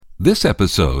This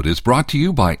episode is brought to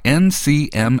you by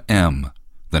NCMM,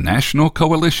 the National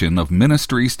Coalition of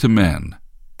Ministries to Men.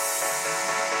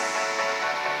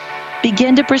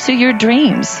 Begin to pursue your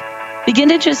dreams. Begin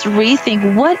to just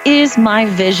rethink, what is my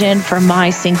vision for my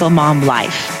single mom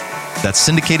life? That's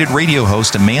syndicated radio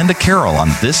host Amanda Carroll on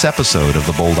this episode of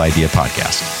the Bold Idea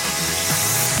Podcast.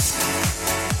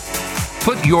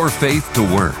 Put your faith to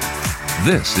work.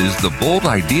 This is the Bold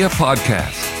Idea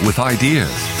Podcast with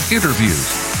ideas,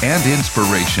 interviews, and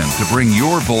inspiration to bring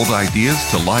your bold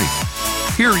ideas to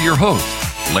life. Here are your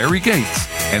hosts, Larry Gates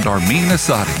and Armin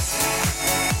Asadi.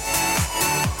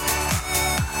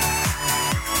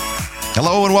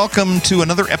 Hello and welcome to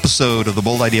another episode of the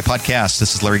Bold Idea Podcast.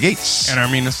 This is Larry Gates. And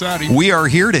Armin Asadi. We are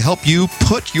here to help you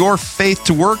put your faith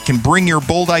to work and bring your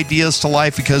bold ideas to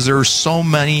life because there are so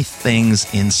many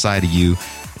things inside of you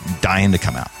dying to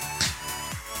come out.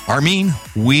 Armin,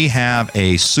 we have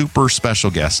a super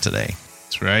special guest today.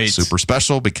 That's right. Super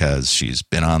special because she's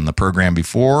been on the program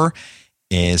before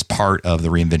as part of the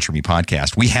Reinventure Me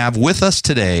podcast. We have with us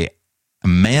today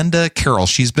Amanda Carroll.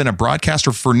 She's been a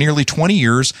broadcaster for nearly 20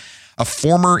 years, a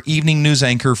former evening news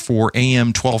anchor for AM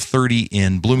 1230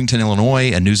 in Bloomington,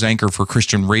 Illinois, a news anchor for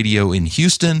Christian Radio in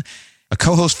Houston, a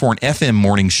co-host for an FM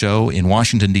morning show in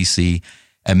Washington, D.C.,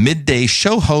 a midday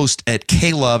show host at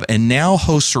K-Love, and now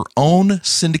hosts her own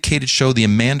syndicated show, The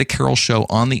Amanda Carroll Show,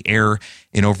 on the air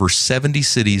in over 70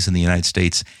 cities in the United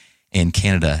States and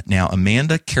Canada. Now,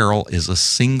 Amanda Carroll is a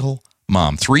single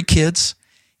mom, 3 kids,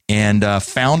 and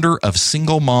founder of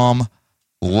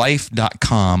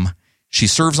SingleMomLife.com. She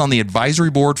serves on the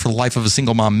advisory board for the Life of a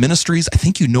Single Mom Ministries. I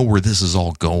think you know where this is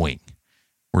all going.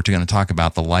 We're going to talk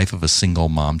about the life of a single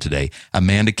mom today.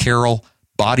 Amanda Carroll,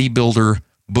 bodybuilder,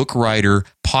 book writer,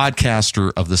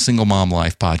 podcaster of the Single Mom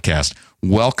Life podcast.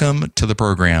 Welcome to the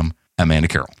program, Amanda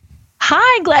Carroll.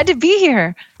 Hi, glad to be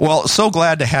here. Well, so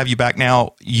glad to have you back.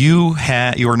 Now, you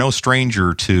are no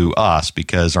stranger to us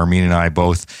because Armin and I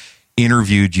both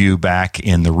interviewed you back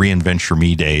in the Reinventure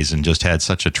Me days and just had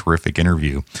such a terrific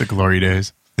interview. The glory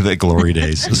days. The glory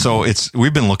days. So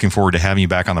we've been looking forward to having you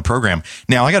back on the program.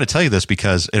 Now, I got to tell you this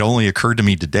because it only occurred to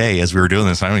me today as we were doing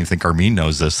this. I don't even think Armin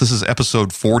knows this. This is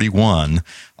episode 41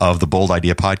 of the Bold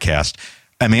Idea Podcast.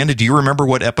 Amanda, do you remember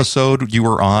what episode you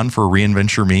were on for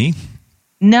Reinventure Me?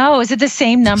 No, is it the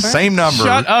same number? Same number.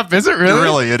 Shut up. Is it really?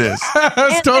 Really, it is.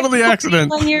 That's totally accident.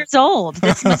 41 years old.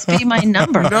 This must be my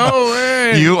number. No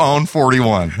way. You own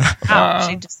 41. I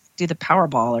should just do the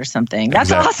Powerball or something.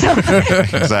 That's Exactly. awesome.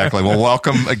 Exactly. Well,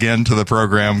 welcome again to the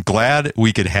program. Glad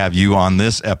we could have you on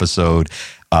this episode,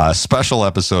 special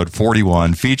episode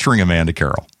 41 featuring Amanda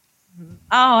Carroll.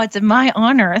 Oh, it's my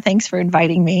honor. Thanks for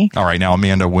inviting me. All right. Now,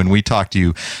 Amanda, when we talked to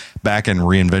you back in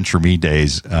Reinventure Me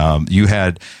days, you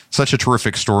had such a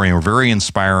terrific story and were very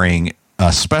inspiring,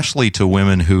 especially to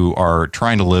women who are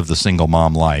trying to live the single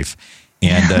mom life.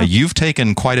 And you've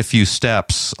taken quite a few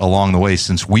steps along the way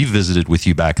since we visited with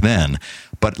you back then.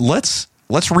 But let's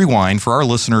rewind for our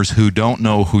listeners who don't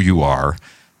know who you are.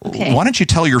 Okay. Why don't you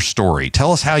tell your story?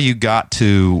 Tell us how you got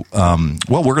to,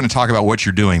 well, we're going to talk about what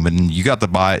you're doing, but you got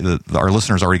our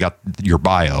listeners already got your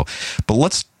bio. But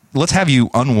let's have you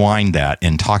unwind that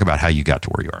and talk about how you got to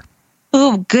where you are.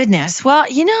 Oh, goodness. Well,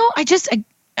 I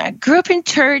grew up in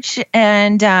church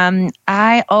and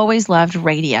I always loved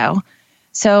radio.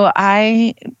 So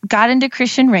I got into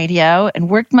Christian radio and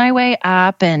worked my way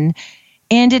up and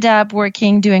ended up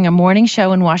doing a morning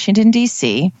show in Washington,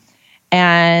 D.C.,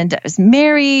 and I was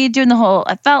married,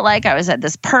 I felt like I was at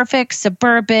this perfect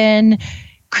suburban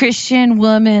Christian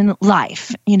woman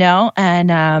life,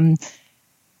 and,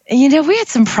 we had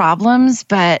some problems,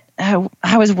 but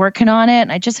I was working on it,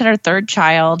 and I just had our 3rd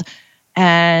child.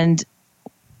 And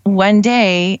one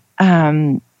day,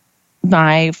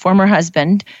 my former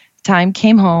husband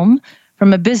came home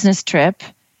from a business trip,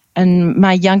 and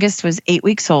my youngest was 8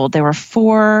 weeks old. They were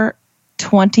 4,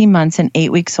 20 months and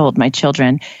 8 weeks old, my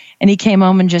children. And he came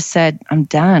home and just said, "I'm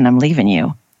done. I'm leaving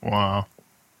you." Wow.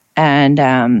 And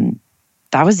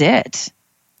that was it.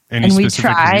 Any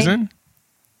specific reason?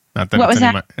 Not that what was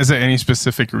that? Is there any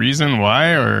specific reason why,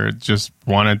 or just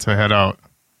wanted to head out?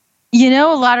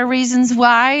 A lot of reasons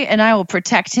why, and I will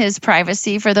protect his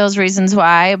privacy for those reasons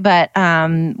why, but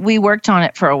we worked on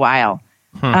it for a while.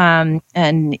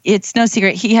 And it's no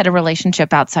secret, he had a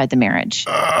relationship outside the marriage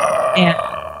and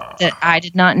that I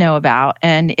did not know about.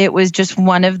 And it was just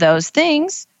one of those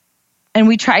things. And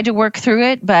we tried to work through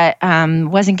it, but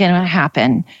wasn't going to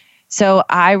happen. So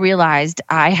I realized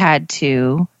I had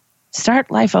to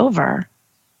start life over.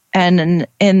 And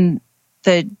in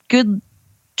the good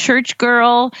church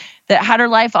girl that had her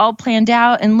life all planned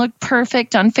out and looked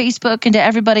perfect on Facebook and to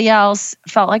everybody else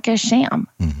felt like a sham.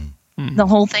 Mm-hmm. The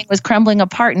whole thing was crumbling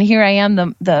apart. And here I am,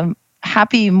 the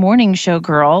happy morning show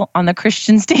girl on the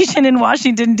Christian station in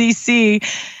Washington, D.C.,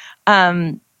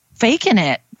 faking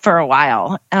it for a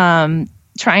while,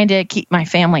 trying to keep my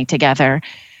family together.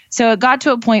 So it got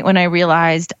to a point when I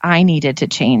realized I needed to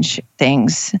change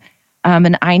things,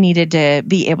 and I needed to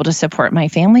be able to support my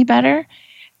family better.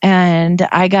 And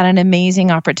I got an amazing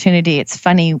opportunity. It's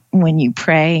funny when you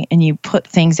pray and you put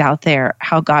things out there,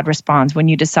 how God responds when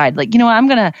you decide, like, you know what, I'm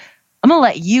going to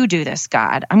let you do this,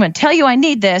 God. I'm going to tell you I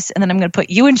need this, and then I'm going to put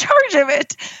you in charge of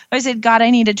it. I said, God, I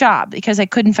need a job, because I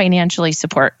couldn't financially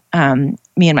support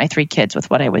me and my 3 kids with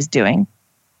what I was doing.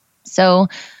 So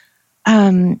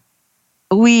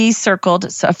we circled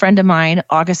a friend of mine,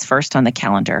 August 1st on the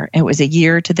calendar. It was a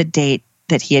year to the date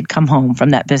that he had come home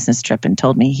from that business trip and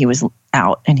told me he was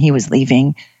out and he was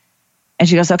leaving. And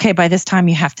she goes, okay, by this time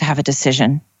you have to have a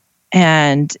decision.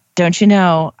 And don't you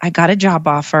know, I got a job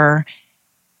offer,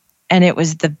 and it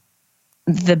was the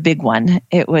big one.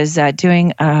 It was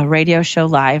doing a radio show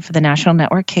live for the national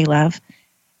network KLove.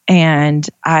 And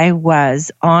I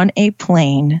was on a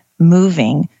plane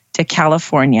moving to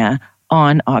California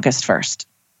on August 1st.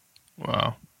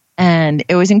 Wow. And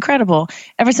it was incredible.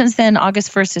 Ever since then,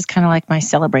 August 1st is kind of like my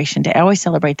celebration day. I always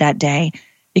celebrate that day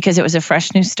because it was a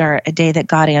fresh new start, a day that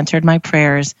God answered my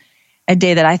prayers, a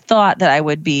day that I thought that I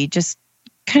would be just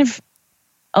kind of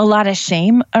a lot of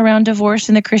shame around divorce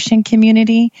in the Christian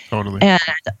community. Totally. And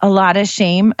a lot of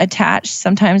shame attached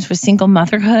sometimes with single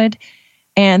motherhood.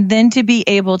 And then to be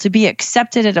able to be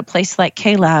accepted at a place like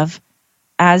KLove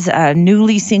as a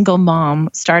newly single mom,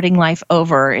 starting life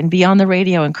over and be on the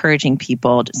radio encouraging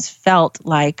people, just felt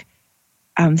like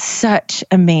such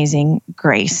amazing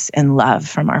grace and love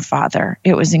from our Father.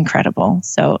 It was incredible.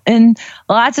 So, and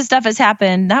lots of stuff has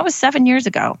happened. That was 7 years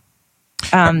ago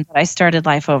that I started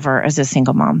life over as a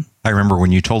single mom. I remember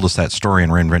when you told us that story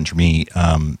in Reinventure Me,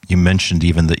 you mentioned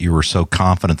even that you were so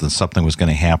confident that something was going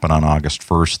to happen on August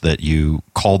 1st that you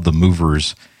called the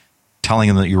movers, telling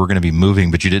them that you were going to be moving,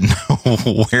 but you didn't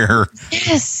know where.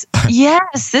 Yes.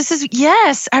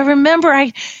 I remember.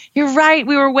 You're right.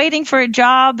 We were waiting for a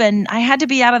job, and I had to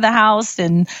be out of the house,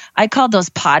 and I called those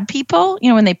pod people,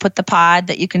 when they put the pod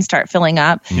that you can start filling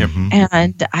up. Mm-hmm.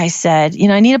 And I said,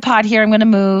 I need a pod here. I'm going to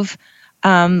move.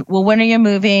 Well, when are you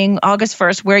moving? August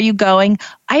 1st. Where are you going?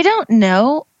 I don't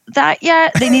know that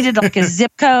yet. They needed like a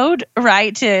zip code,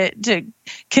 right, to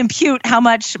compute how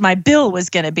much my bill was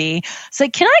going to be. It's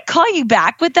like, can I call you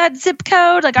back with that zip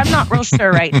code? Like, I'm not real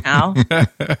sure right now.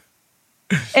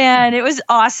 And it was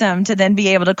awesome to then be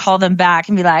able to call them back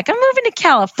and be like, I'm moving to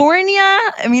California.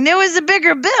 I mean, it was a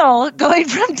bigger bill going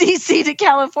from DC to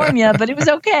California, but it was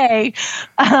okay.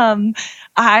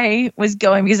 I was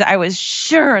going because I was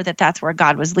sure that that's where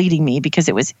God was leading me, because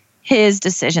it was His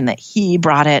decision that He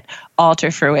brought it all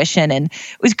to fruition. And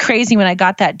it was crazy when I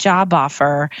got that job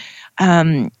offer.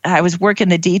 I was working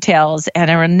the details,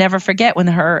 and I will never forget when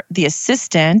the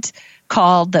assistant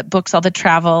called that books all the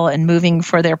travel and moving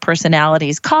for their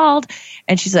personalities called,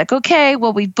 and she's like, okay,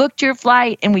 well, we booked your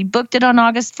flight and we booked it on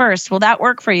August 1st. Will that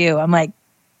work for you? I'm like,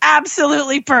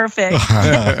 absolutely perfect.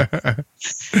 I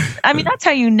mean, that's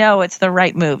how you know it's the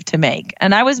right move to make.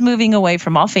 And I was moving away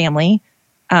from all family,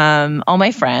 all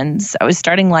my friends. I was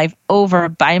starting life over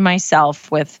by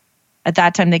myself with, at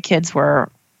that time, the kids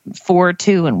were 4,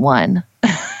 2, and 1.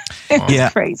 Yeah,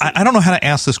 crazy. I don't know how to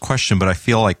ask this question, but I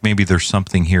feel like maybe there's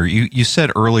something here. You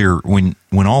said earlier when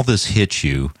all this hit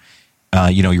you,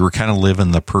 you were kind of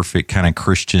living the perfect kind of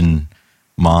Christian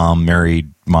mom, married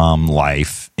mom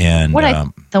life, and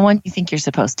the one you think you're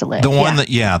supposed to live. The one that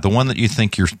you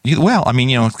think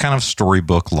it's kind of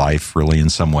storybook life, really, in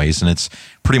some ways, and it's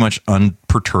pretty much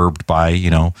unperturbed by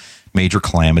major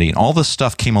calamity, and all this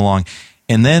stuff came along,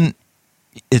 and then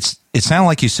it sounded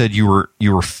like you said you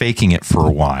were faking it for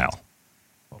a while.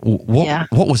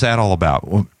 What was that all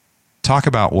about? Talk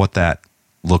about what that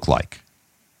looked like.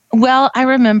 Well, I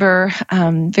remember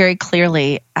very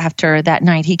clearly after that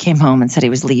night he came home and said he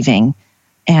was leaving.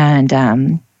 And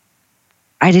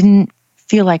I didn't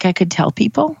feel like I could tell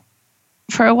people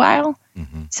for a while.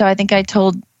 Mm-hmm. So I think I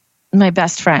told my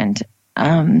best friend,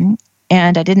 and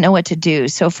I didn't know what to do.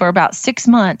 So for about 6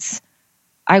 months,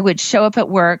 I would show up at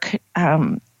work,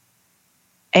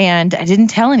 and I didn't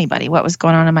tell anybody what was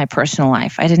going on in my personal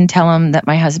life. I didn't tell him that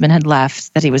my husband had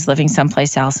left, that he was living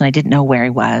someplace else, and I didn't know where he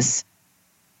was.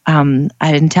 I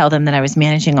didn't tell them that I was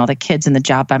managing all the kids and the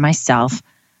job by myself,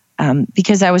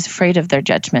 because I was afraid of their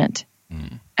judgment.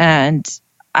 Mm. And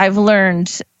I've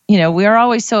learned, we are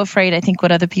always so afraid, I think,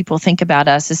 what other people think about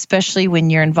us, especially when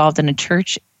you're involved in a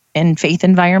church and faith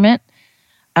environment.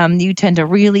 you tend to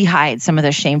really hide some of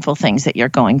the shameful things that you're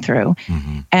going through.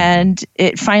 Mm-hmm. And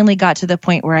it finally got to the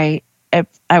point where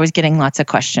I was getting lots of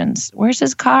questions. Where's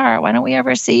his car? Why don't we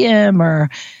ever see him? Or,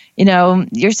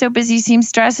 you're so busy, you seem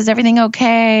stressed. Is everything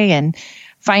okay? And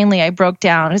finally I broke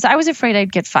down because I was afraid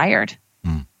I'd get fired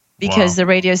because the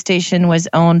radio station was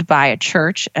owned by a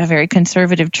church, a very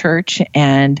conservative church.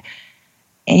 And,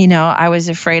 I was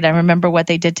afraid. I remember what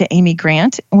they did to Amy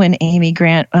Grant when Amy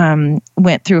Grant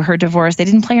went through her divorce. They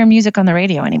didn't play her music on the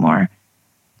radio anymore.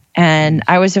 And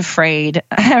I was afraid.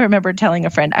 I remember telling a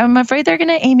friend, I'm afraid they're going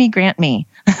to Amy Grant me.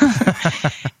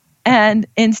 And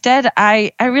instead,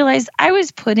 I realized I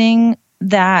was putting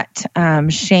that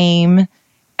shame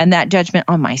and that judgment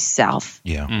on myself.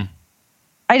 Yeah.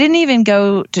 I didn't even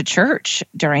go to church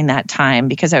during that time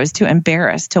because I was too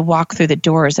embarrassed to walk through the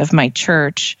doors of my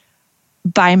church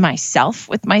by myself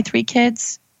with my 3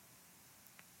 kids.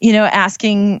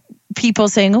 Asking people,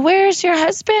 saying, where's your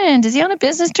husband? Is he on a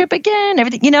business trip again?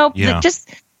 Everything, just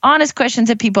honest questions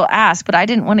that people ask, but I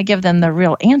didn't want to give them the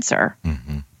real answer.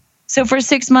 Mm-hmm. So for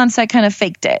 6 months, I kind of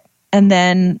faked it. And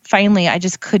then finally, I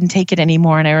just couldn't take it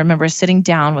anymore. And I remember sitting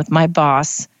down with my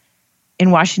boss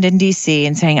in Washington, D.C.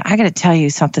 and saying, I got to tell you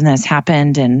something that's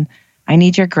happened and I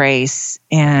need your grace.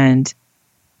 And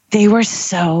they were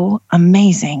so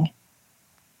amazing.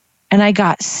 And I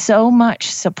got so much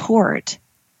support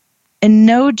and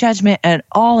no judgment at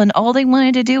all. And all they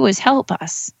wanted to do was help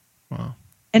us. Wow.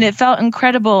 And it felt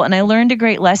incredible. And I learned a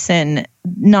great lesson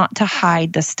not to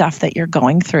hide the stuff that you're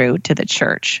going through to the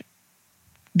church,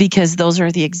 because those are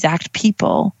the exact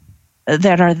people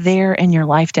that are there in your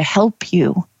life to help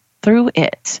you through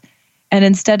it. And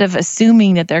instead of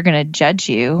assuming that they're going to judge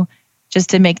you, just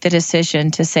to make the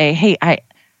decision to say, hey,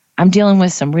 I'm dealing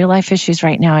with some real life issues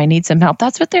right now. I need some help.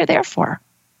 That's what they're there for.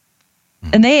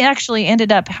 And they actually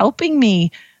ended up helping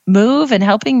me move and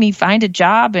helping me find a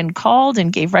job and called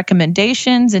and gave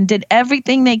recommendations and did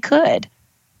everything they could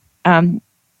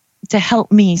to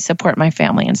help me support my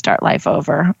family and start life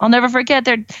over. I'll never forget,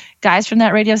 their guys from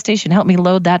that radio station helped me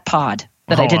load that pod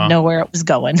that I didn't know where it was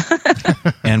going.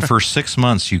 And for 6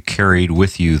 months, you carried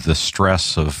with you the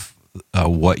stress of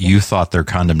what you thought their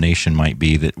condemnation might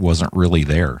be that wasn't really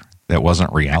there. That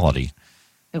wasn't reality.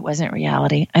 It wasn't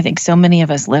reality. I think so many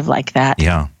of us live like that.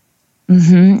 Yeah.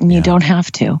 Mm-hmm. And you don't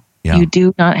have to. Yeah. You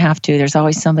do not have to. There's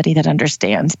always somebody that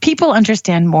understands. People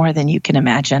understand more than you can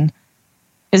imagine,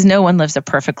 because no one lives a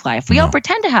perfect life. We all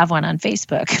pretend to have one on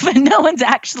Facebook, but no one's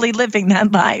actually living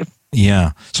that life.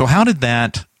 Yeah. So how did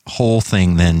that whole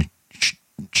thing then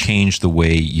change the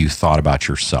way you thought about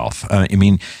yourself?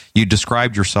 You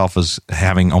described yourself as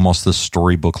having almost this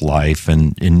storybook life,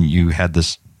 and you had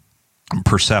this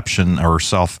perception or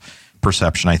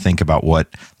self-perception, I think, about what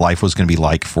life was going to be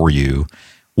like for you.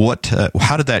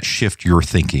 How did that shift your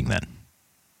thinking then?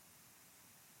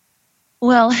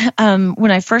 Well,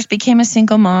 when I first became a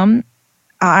single mom,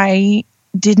 I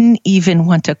didn't even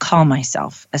want to call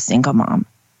myself a single mom.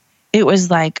 It was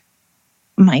like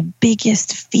my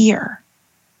biggest fear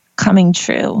coming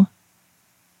true.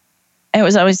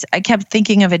 I kept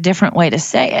thinking of a different way to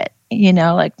say it.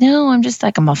 No,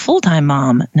 I'm a full-time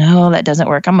mom. No, that doesn't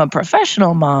work. I'm a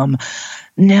professional mom.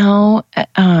 No.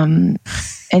 And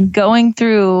going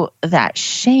through that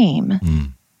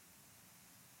shame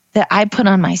that I put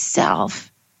on myself,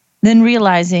 then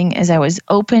realizing as I was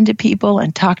open to people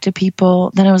and talk to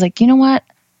people, then I was like, you know what?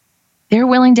 They're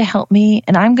willing to help me,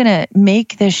 and I'm going to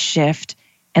make this shift,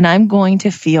 and I'm going to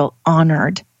feel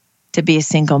honored to be a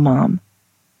single mom.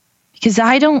 Because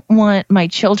I don't want my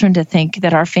children to think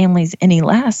that our family's any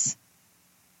less.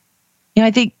 I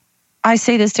think I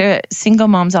say this to single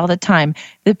moms all the time.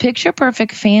 The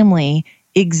picture-perfect family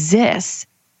exists.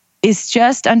 It's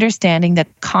just understanding that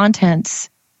the contents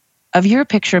of your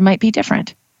picture might be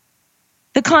different.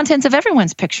 The contents of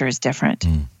everyone's picture is different.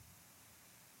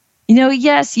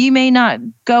 Yes, you may not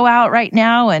go out right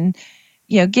now and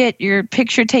get your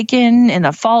picture taken in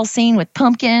a fall scene with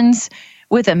pumpkins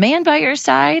with a man by your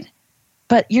side,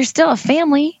 but you're still a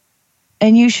family,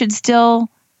 and you should still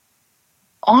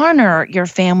honor your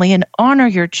family and honor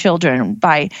your children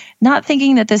by not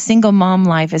thinking that the single mom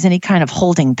life is any kind of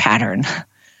holding pattern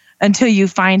until you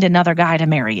find another guy to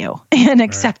marry you and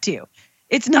accept you.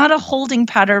 It's not a holding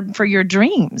pattern for your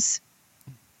dreams.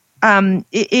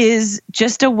 It is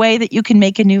just a way that you can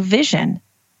make a new vision.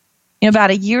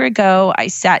 About a year ago, I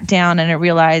sat down and I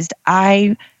realized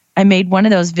I made one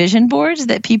of those vision boards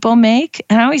that people make.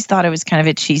 And I always thought it was kind of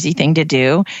a cheesy thing to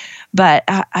do. But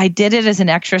I did it as an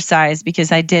exercise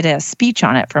because I did a speech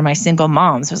on it for my single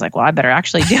moms. So I was like, well, I better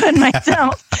actually do it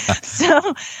myself.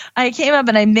 So I came up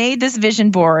and I made this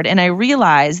vision board, and I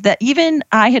realized that even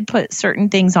I had put certain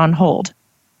things on hold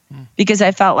because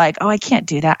I felt like, oh, I can't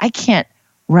do that. I can't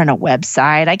run a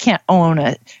website. I can't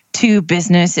own 2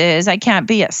 businesses. I can't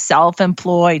be a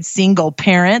self-employed single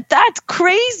parent. That's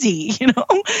crazy.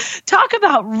 Talk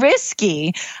about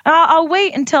risky. I'll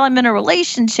wait until I'm in a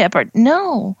relationship. Or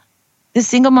no, the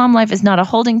single mom life is not a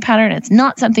holding pattern. It's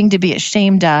not something to be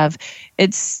ashamed of.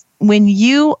 It's when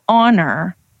you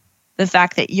honor the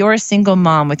fact that you're a single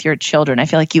mom with your children. I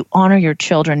feel like you honor your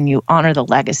children, you honor the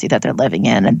legacy that they're living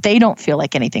in, and they don't feel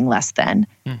like anything less than.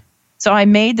 So I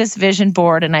made this vision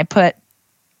board, and I put,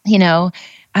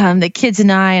 the kids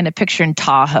and I in a picture in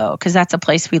Tahoe, because that's a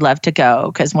place we love to go.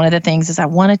 Because one of the things is I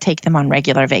want to take them on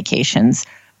regular vacations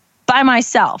by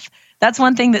myself. That's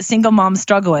one thing that single moms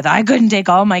struggle with. I couldn't take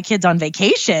all my kids on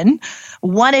vacation,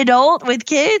 one adult with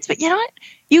kids, but you know what?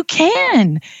 You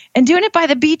can. And doing it by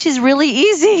the beach is really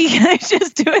easy.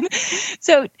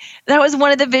 So that was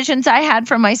one of the visions I had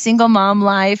for my single mom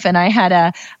life. And I had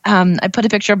I put a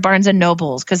picture of Barnes and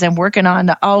Nobles because I'm working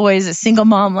on always a single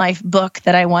mom life book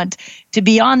that I want to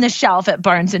be on the shelf at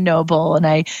Barnes and Noble.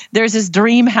 And there's this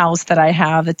dream house that I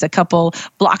have. It's a couple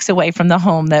blocks away from the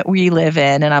home that we live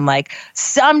in. And I'm like,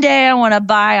 someday I want to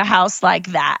buy a house like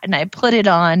that. And I put it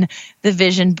on the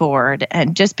vision board.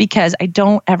 And just because I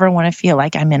don't ever want to feel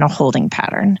like I'm in a holding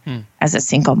pattern as a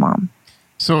single mom.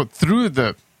 So through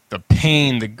the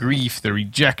pain, the grief, the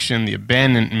rejection, the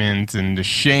abandonment, and the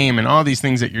shame, and all these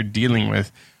things that you're dealing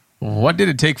with, what did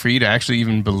it take for you to actually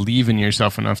even believe in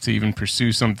yourself enough to even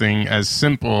pursue something as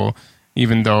simple,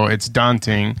 even though it's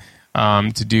daunting,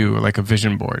 to do like a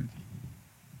vision board?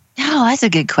 Oh, that's a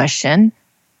good question.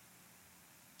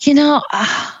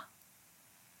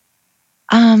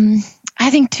 I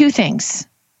think 2 things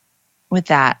with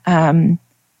that.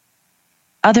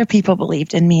 Other people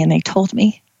believed in me and they told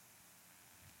me.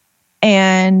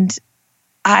 And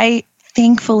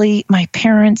thankfully, my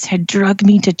parents had drugged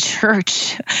me to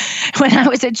church when I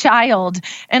was a child.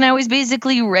 And I was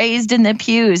basically raised in the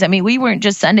pews. I mean, we weren't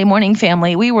just Sunday morning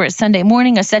family. We were a Sunday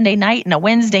morning, a Sunday night, and a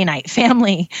Wednesday night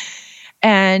family.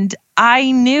 And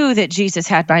I knew that Jesus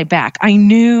had my back. I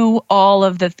knew all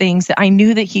of the things that I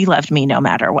knew that he loved me no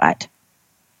matter what.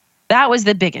 That was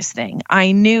the biggest thing.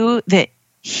 I knew that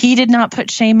he did not put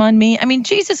shame on me. I mean,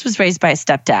 Jesus was raised by a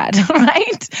stepdad,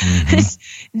 right?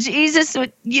 Mm-hmm. Jesus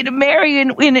would, Mary,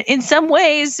 in some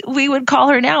ways, we would call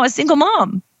her now a single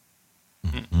mom.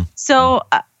 Mm-hmm. So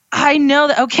I know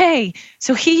that, okay,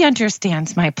 so he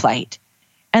understands my plight.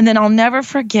 And then I'll never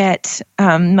forget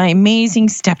my amazing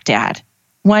stepdad.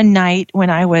 One night when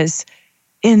I was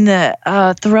in the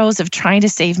throes of trying to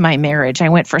save my marriage, I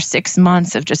went for 6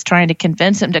 months of just trying to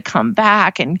convince him to come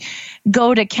back and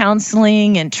go to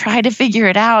counseling and try to figure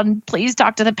it out and please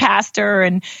talk to the pastor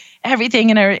and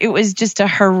everything. And it was just a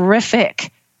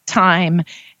horrific time.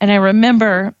 And I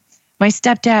remember my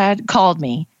stepdad called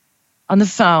me on the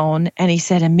phone and he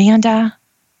said, Amanda,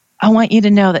 I want you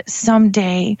to know that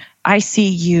someday I see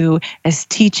you as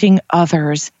teaching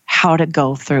others how to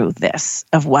go through this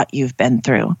of what you've been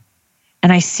through.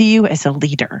 And I see you as a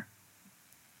leader.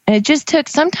 And it just took,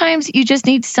 sometimes you just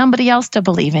need somebody else to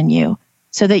believe in you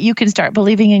so that you can start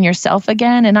believing in yourself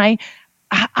again. And I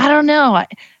don't know. I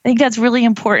think that's really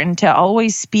important to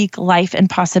always speak life and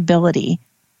possibility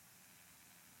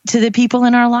to the people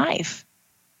in our life.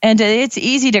 And it's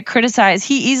easy to criticize.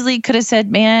 He easily could have said,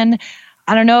 man,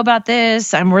 I don't know about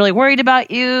this. I'm really worried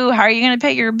about you. How are you going to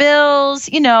pay your bills?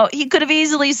 He could have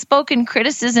easily spoken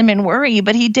criticism and worry,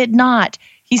 but he did not.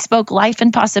 He spoke life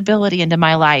and possibility into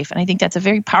my life. And I think that's a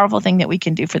very powerful thing that we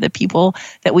can do for the people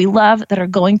that we love that are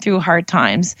going through hard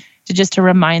times, to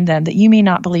remind them that you may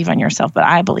not believe on yourself, but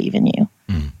I believe in you.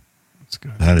 That's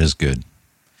good. That is good.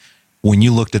 When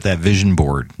you looked at that vision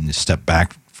board and you stepped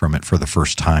back from it for the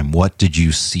first time, what did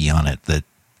you see on it that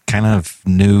kind of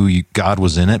knew God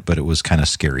was in it, but it was kind of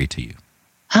scary to you?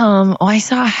 I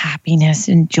saw happiness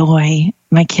and joy,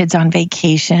 my kids on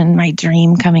vacation, my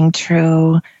dream coming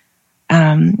true.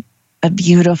 A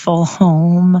beautiful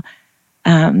home.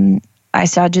 I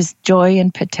saw just joy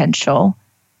and potential.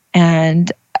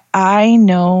 And I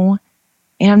know,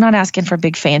 and I'm not asking for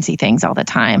big fancy things all the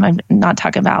time. I'm not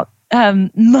talking about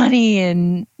money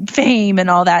and fame and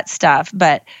all that stuff.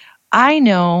 But I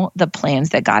know the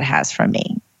plans that God has for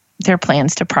me. They're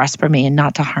plans to prosper me and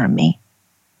not to harm me,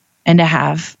 and to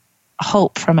have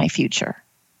hope for my future.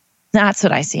 That's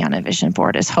what I see on a vision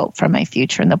board, is hope for my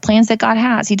future and the plans that God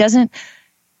has.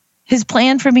 His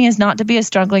plan for me is not to be a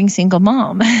struggling single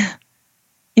mom.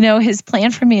 His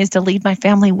plan for me is to lead my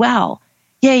family well.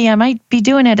 Yeah, I might be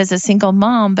doing it as a single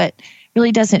mom, but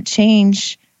really doesn't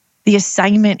change the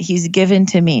assignment he's given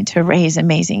to me to raise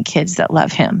amazing kids that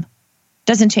love him.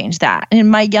 Doesn't change that.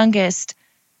 And my youngest,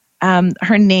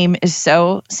 her name is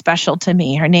so special to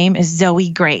me. Her name is Zoe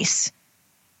Grace.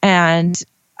 And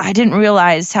I didn't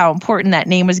realize how important that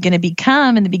name was going to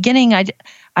become. In the beginning, I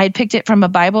had picked it from a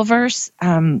Bible verse,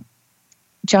 John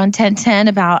 10:10,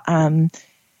 about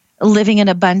living an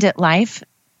abundant life.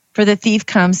 For the thief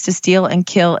comes to steal and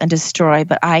kill and destroy,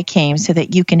 but I came so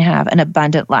that you can have an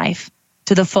abundant life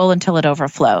to the full until it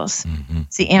overflows. Mm-hmm.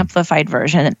 It's the amplified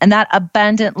version. And that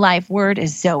abundant life word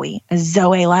is Zoe, a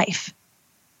Zoe life.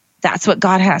 That's what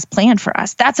God has planned for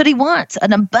us. That's what he wants,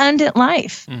 an abundant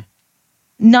life.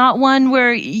 Not one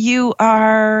where you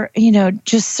are,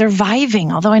 just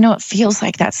surviving, although I know it feels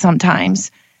like that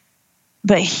sometimes.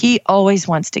 But he always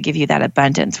wants to give you that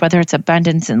abundance, whether it's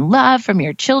abundance in love from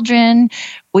your children.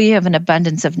 We have an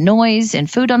abundance of noise and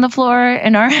food on the floor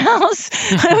in our house.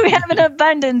 We have an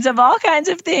abundance of all kinds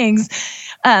of things.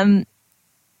 But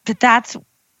that's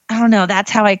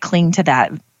how I cling to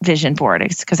that vision board.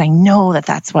 It's because I know that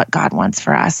that's what God wants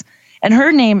for us. And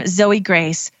her name is Zoe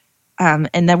Grace.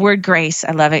 And the word grace,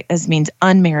 I love it, means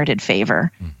unmerited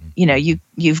favor. Mm-hmm.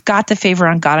 You've got the favor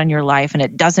on God in your life, and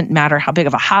it doesn't matter how big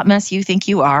of a hot mess you think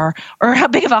you are or how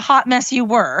big of a hot mess you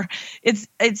were.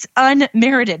 It's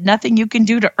unmerited, nothing you can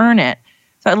do to earn it.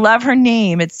 So I love her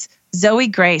name. It's Zoe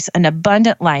Grace, an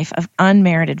abundant life of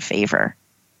unmerited favor,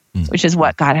 which is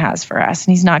what God has for us.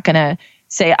 And he's not going to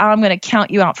say, I'm going to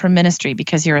count you out from ministry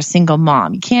because you're a single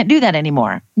mom. You can't do that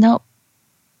anymore. Nope.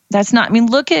 That's not,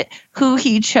 look at who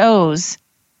he chose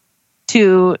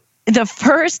to. The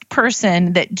first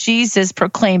person that Jesus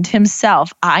proclaimed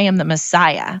himself, I am the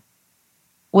Messiah,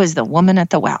 was the woman at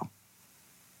the well.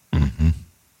 Mm-hmm.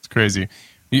 It's crazy.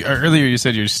 Earlier you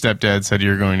said your stepdad said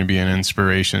you're going to be an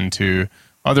inspiration to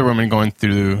other women going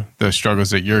through the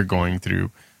struggles that you're going through.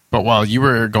 But while you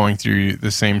were going through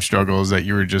the same struggles that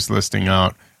you were just listing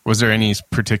out, was there any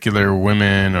particular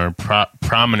women or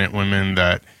prominent women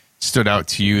that stood out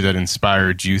to you that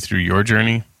inspired you through your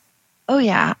journey? Oh,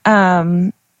 yeah.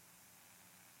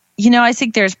 I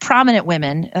think there's prominent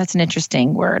women. That's an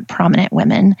interesting word, prominent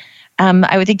women.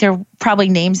 I would think there are probably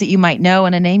names that you might know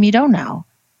and a name you don't know.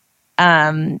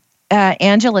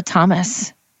 Angela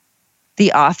Thomas,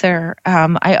 the author,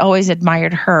 I always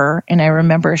admired her. And I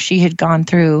remember she had gone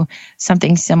through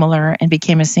something similar and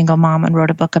became a single mom and wrote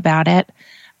a book about it.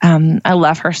 I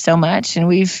love her so much. And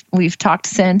we've talked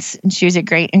since, and she was a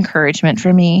great encouragement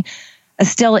for me.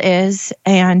 Still is.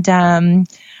 And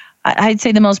I'd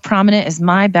say the most prominent is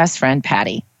my best friend,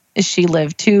 Patty. She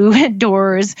lived 2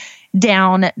 doors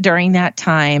down during that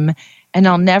time. And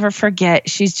I'll never forget,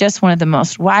 she's just one of the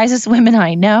most wisest women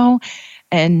I know.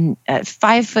 And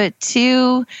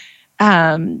 5'2",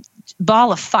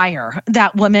 ball of fire,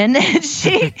 that woman.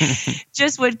 She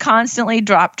just would constantly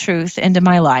drop truth into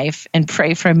my life and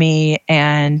pray for me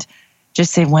and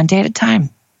just say, one day at a time.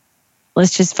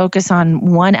 Let's just focus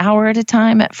on 1 hour at a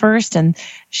time at first. And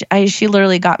she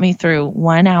literally got me through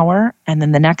 1 hour and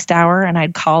then the next hour. And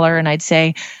I'd call her and I'd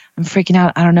say, I'm freaking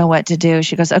out. I don't know what to do.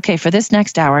 She goes, okay, for this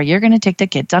next hour, you're going to take the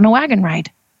kids on a wagon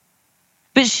ride.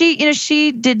 But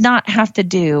she did not have to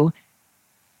do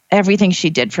everything she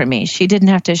did for me. She didn't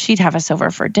have to. She'd have us over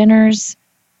for dinners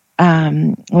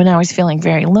when I was feeling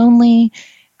very lonely.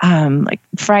 Like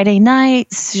Friday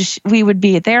nights, we would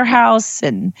be at their house,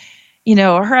 and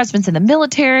her husband's in the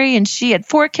military, and she had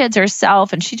 4 kids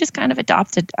herself, and she just kind of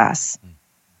adopted us.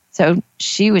 So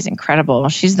she was incredible.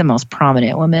 She's the most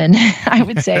prominent woman, I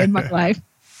would say, in my life.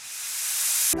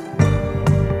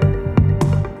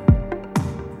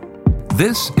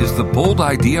 This is the Bold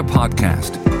Idea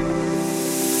Podcast.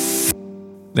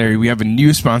 Larry, we have a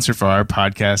new sponsor for our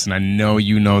podcast, and I know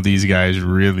you know these guys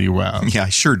really well. Yeah, I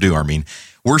sure do, Armin.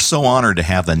 We're so honored to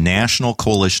have the National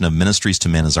Coalition of Ministries to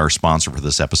Men as our sponsor for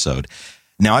this episode.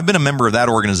 Now, I've been a member of that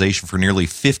organization for nearly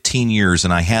 15 years,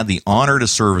 and I had the honor to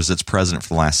serve as its president for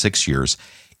the last 6 years.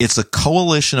 It's a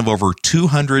coalition of over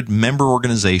 200 member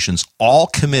organizations, all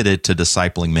committed to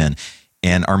discipling men.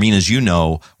 And Armin, as you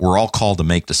know, we're all called to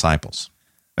make disciples.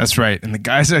 That's right. And the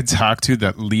guys I talk to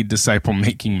that lead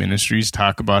disciple-making ministries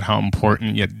talk about how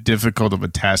important yet difficult of a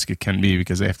task it can be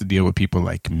because they have to deal with people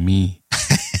like me.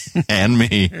 And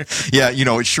me. Yeah,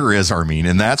 it sure is, Armin.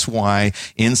 And that's why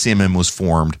NCMN was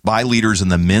formed by leaders in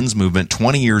the men's movement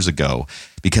 20 years ago,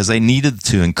 because they needed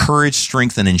to encourage,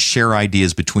 strengthen, and share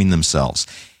ideas between themselves.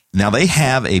 Now, they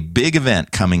have a big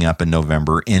event coming up in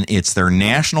November, and it's their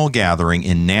national gathering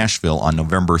in Nashville on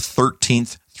November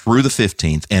 13th through the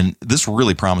 15th, and this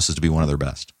really promises to be one of their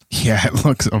best. Yeah, it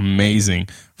looks amazing.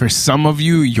 For some of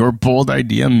you, your bold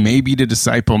idea may be to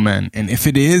disciple men. And if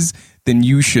it is, then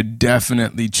you should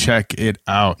definitely check it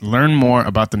out. Learn more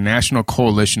about the National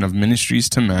Coalition of Ministries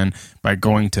to Men by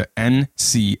going to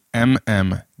ncmm.org.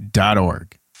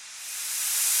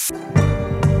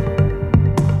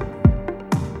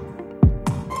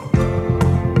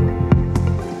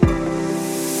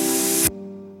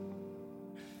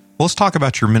 Let's talk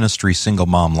about your ministry, Single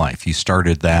Mom Life. You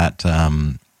started that.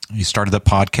 You started the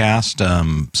podcast,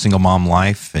 Single Mom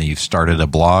Life, and you've started a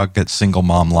blog at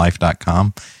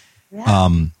singlemomlife.com. Yeah.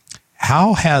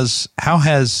 How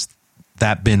has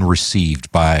that been received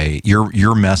by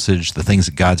your message, the things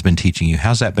that God's been teaching you?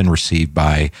 How's that been received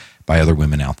by other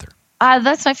women out there?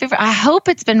 That's my favorite. I hope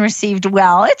it's been received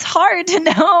well. It's hard to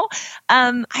know.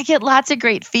 I get lots of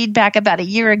great feedback. About a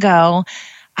year ago,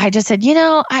 I just said,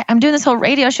 I'm doing this whole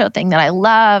radio show thing that I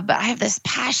love, but I have this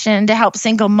passion to help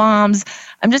single moms.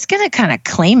 I'm just going to kind of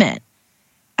claim it.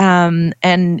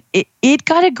 And it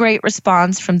got a great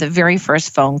response from the very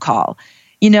first phone call.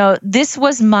 This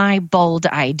was my bold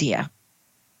idea.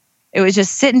 It was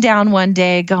just sitting down one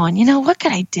day going, what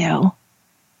could I do?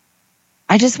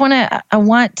 I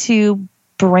want to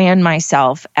brand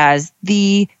myself as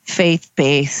the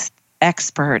faith-based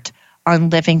expert on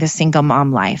living the single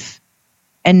mom life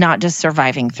and not just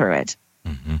surviving through it.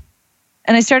 Mm-hmm.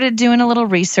 And I started doing a little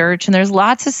research, and there's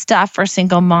lots of stuff for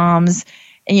single moms.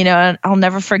 And, I'll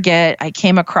never forget, I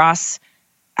came across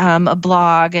a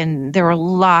blog, and there were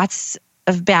lots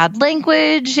of bad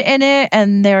language in it,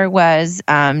 and there was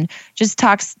just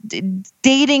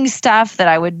dating stuff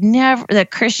that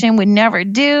Christian would never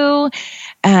do.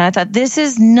 And I thought, this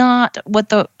is not what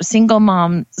the single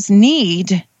moms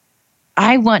need.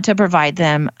 I want to provide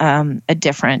them a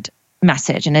different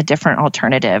message and a different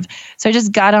alternative. So I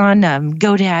just got on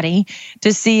GoDaddy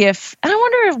to see and I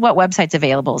wonder what website's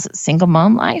available. Is it Single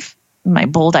Mom Life? My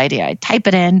bold idea. I type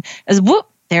it in, whoop,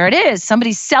 there it is.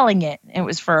 Somebody's selling it. It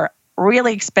was for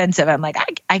really expensive. I'm like,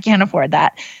 I can't afford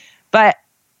that. But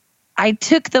I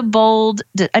made the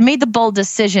bold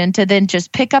decision to then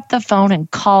just pick up the phone and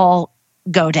call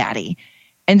GoDaddy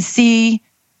and see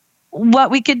what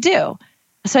we could do.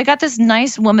 So I got this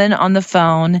nice woman on the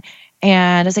phone,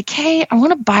 and I was like, hey, I want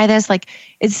to buy this. Like,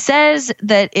 it says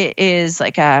that it is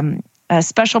like a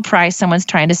special price. Someone's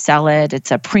trying to sell it. It's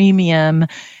a premium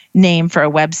name for a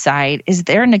website. Is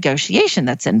there a negotiation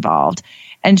that's involved?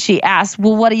 And she asked,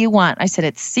 well, what do you want? I said,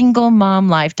 it's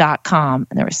singlemomlife.com.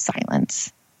 And there was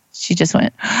silence. She just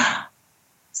went,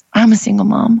 I'm a single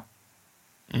mom.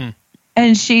 Mm-hmm.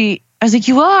 And I was like,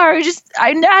 you are?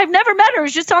 I've never met her. I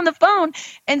was just on the phone.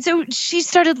 And so she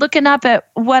started looking up at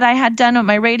what I had done on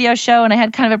my radio show. And I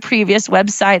had kind of a previous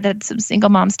website that had some single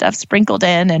mom stuff sprinkled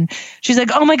in. And she's like,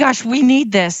 oh my gosh, we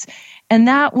need this. And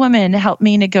that woman helped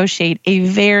me negotiate a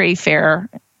very fair,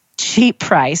 cheap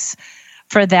price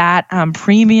for that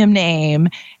premium name.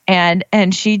 And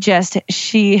she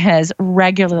has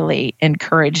regularly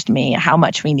encouraged me how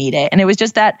much we need it. And it was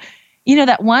just that,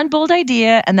 that one bold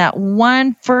idea and that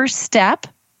one first step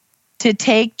to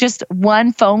take just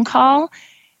one phone call,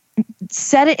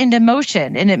 set it into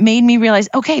motion. And it made me realize,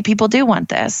 okay, people do want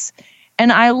this.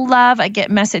 And I get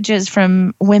messages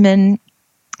from women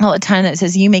all the time that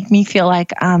says, you make me feel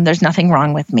like there's nothing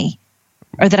wrong with me,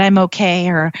 or that I'm okay.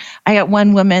 Or I got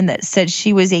one woman that said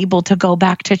she was able to go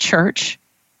back to church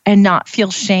and not feel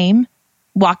shame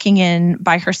walking in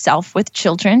by herself with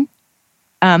children,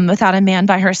 without a man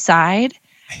by her side.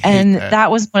 And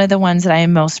that was one of the ones that I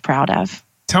am most proud of.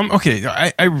 Tell me, okay,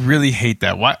 I really hate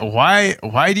that.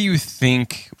 Why do you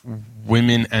think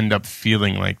women end up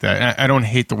feeling like that? I don't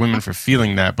hate the women for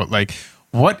feeling that, but like,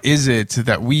 what is it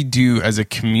that we do as a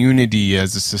community,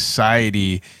 as a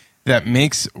society, that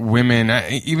makes women,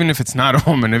 even if it's not a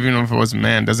woman, even if it was a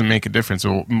man, doesn't make a difference?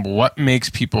 So what makes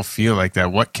people feel like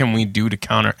that? What can we do to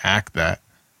counteract that?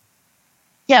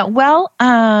 Yeah, well,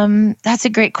 that's a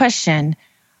great question.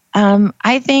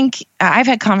 I think I've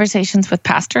had conversations with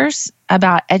pastors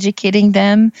about educating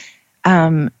them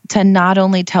to not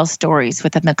only tell stories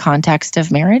within the context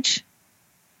of marriage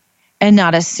and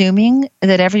not assuming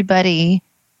that everybody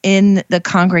in the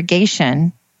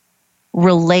congregation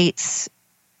relates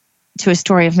to a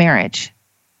story of marriage.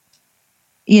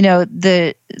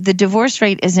 The divorce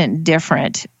rate isn't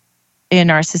different in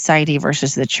our society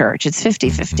versus the church. It's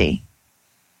 50-50.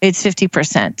 It's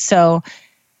 50%. So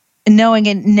knowing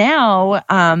it now,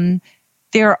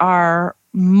 there are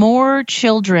more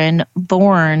children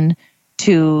born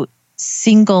to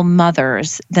single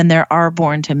mothers than there are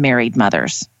born to married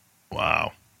mothers.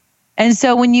 Wow. And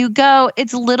so when you go,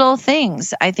 it's little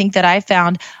things, I think, that I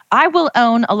found. I will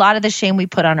own a lot of the shame we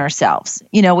put on ourselves.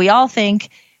 We all think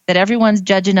that everyone's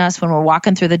judging us when we're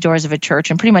walking through the doors of a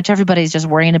church, and pretty much everybody's just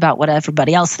worrying about what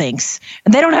everybody else thinks.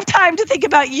 And they don't have time to think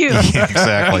about you. Yeah,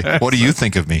 exactly. What do you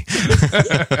think of me? They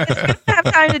don't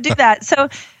have time to do that. So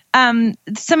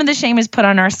some of the shame is put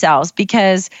on ourselves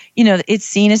because, it's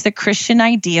seen as the Christian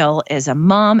ideal is a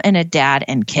mom and a dad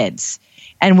and kids.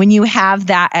 And when you have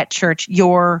that at church,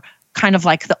 you're kind of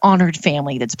like the honored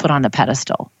family that's put on the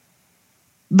pedestal.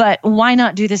 But why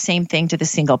not do the same thing to the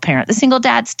single parent? The single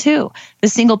dads too. The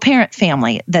single parent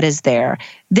family that is there,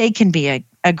 they can be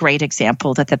a great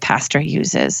example that the pastor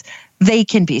uses. They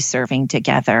can be serving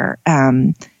together.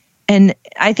 And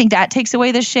I think that takes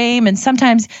away the shame. And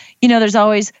sometimes,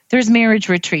 there's marriage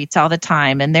retreats all the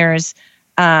time. And there's,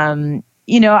 I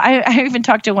even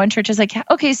talked to one church. I was like,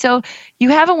 okay, so you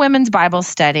have a women's Bible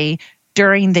study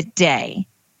during the day.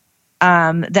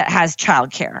 That has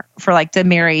childcare for like the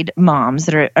married moms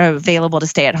that are available to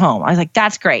stay at home. I was like,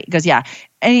 that's great. He goes, yeah.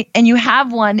 And you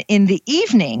have one in the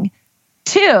evening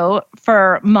too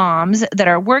for moms that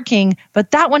are working,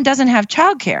 but that one doesn't have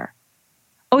childcare.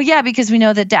 Oh yeah, because we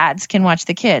know that dads can watch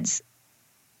the kids.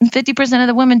 And 50% of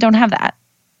the women don't have that.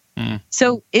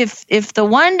 So if the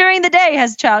one during the day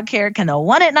has childcare, can the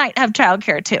one at night have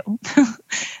childcare too?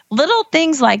 Little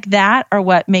things like that are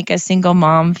what make a single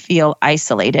mom feel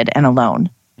isolated and alone.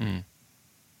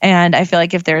 And I feel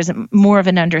like if there's more of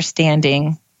an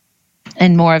understanding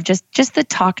and more of just the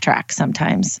talk track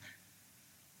sometimes.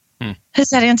 Does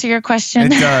that answer your question?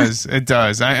 It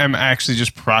does. I'm actually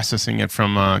just processing it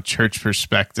from a church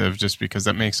perspective just because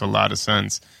that makes a lot of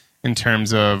sense. In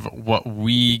terms of what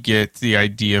we get the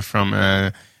idea from,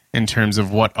 in terms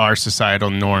of what our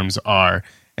societal norms are.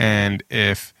 And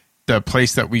if the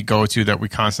place that we go to that we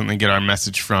constantly get our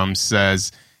message from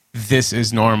says, this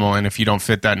is normal, and if you don't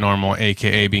fit that normal,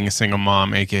 aka being a single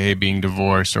mom, aka being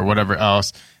divorced, or whatever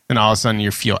else, then all of a sudden you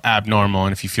feel abnormal.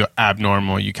 And if you feel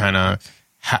abnormal, you kind of,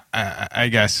 I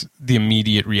guess the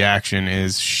immediate reaction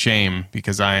is shame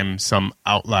because I am some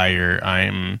outlier. I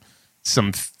am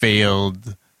some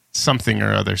failed something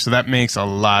or other. So that makes a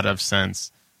lot of sense.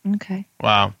 Okay.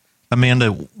 Wow.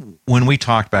 Amanda, when we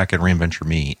talked back at Reinventure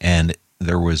Me, and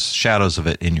there was shadows of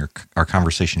it in our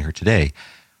conversation here today,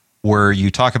 where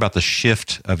you talk about the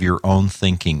shift of your own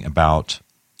thinking about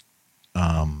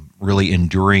really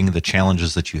enduring the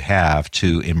challenges that you have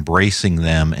to embracing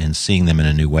them and seeing them in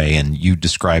a new way. And you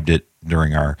described it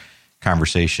during our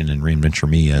conversation in Reinventure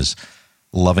Me as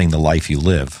loving the life you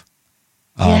live.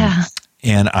 Yeah.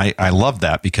 And I love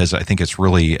that because I think it's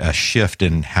really a shift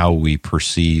in how we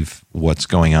perceive what's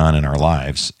going on in our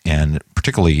lives, and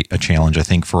particularly a challenge, I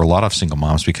think, for a lot of single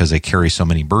moms because they carry so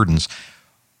many burdens.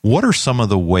 What are some of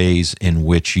the ways in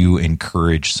which you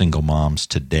encourage single moms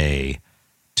today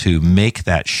to make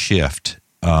that shift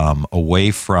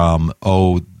away from,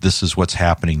 oh, this is what's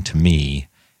happening to me,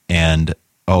 and,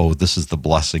 oh, this is the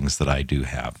blessings that I do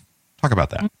have? Talk about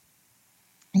that.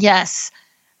 Yes.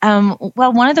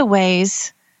 Well, one of the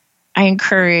ways I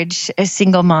encourage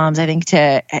single moms, I think,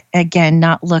 to, again,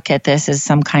 not look at this as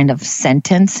some kind of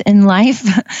sentence in life,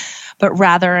 but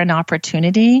rather an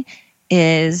opportunity,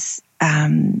 is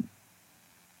to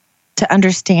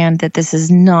understand that this is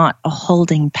not a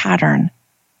holding pattern.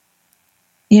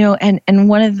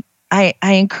 And I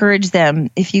encourage them,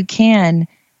 if you can,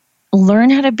 learn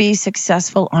how to be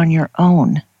successful on your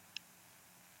own.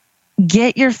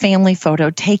 Get your family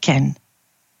photo taken.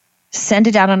 Send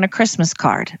it out on a Christmas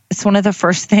card. It's one of the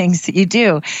first things that you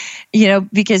do,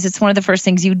 because it's one of the first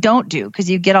things you don't do, because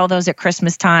you get all those at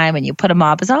Christmas time and you put them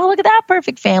up as, oh, look at that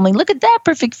perfect family. Look at that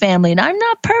perfect family. And I'm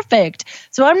not perfect,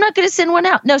 so I'm not going to send one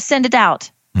out. No, send it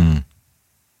out.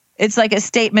 It's like a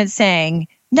statement saying,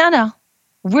 no,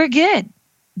 we're good.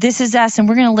 This is us and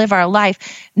we're going to live our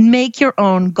life. Make your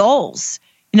own goals.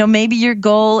 Maybe your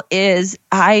goal is,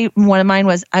 one of mine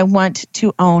was, I want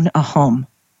to own a home.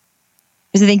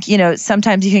 Because I think,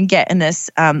 sometimes you can get in this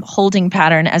holding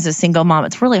pattern as a single mom.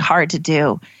 It's really hard to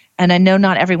do. And I know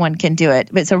not everyone can do it.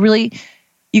 But so really,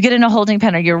 you get in a holding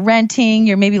pattern. You're renting,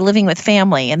 you're maybe living with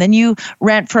family, and then you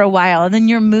rent for a while, and then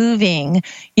you're moving,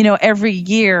 every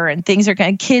year. And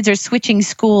kids are switching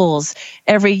schools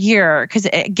every year. Because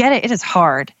it is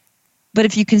hard. But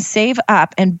if you can save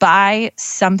up and buy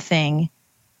something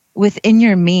within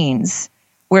your means,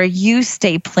 where you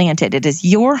stay planted. It is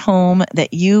your home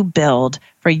that you build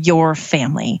for your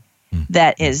family.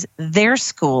 That is their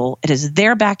school. It is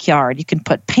their backyard. You can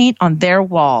put paint on their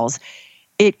walls.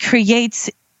 It creates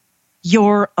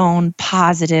your own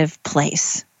positive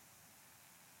place.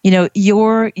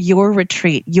 your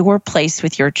retreat, your place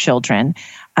with your children,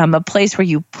 a place where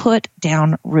you put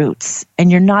down roots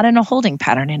and you're not in a holding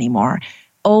pattern anymore.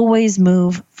 Always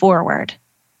move forward.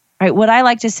 Right? What I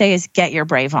like to say is get your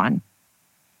brave on.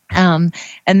 And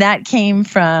that came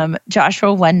from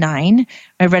Joshua 1:9.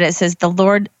 I read it says, the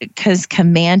Lord has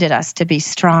commanded us to be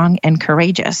strong and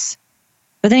courageous.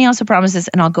 But then he also promises,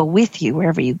 and I'll go with you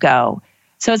wherever you go.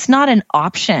 So it's not an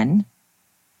option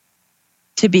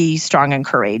to be strong and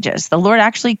courageous. The Lord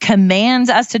actually commands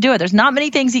us to do it. There's not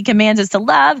many things he commands us to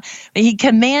love, but he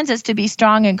commands us to be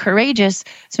strong and courageous.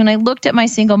 So when I looked at my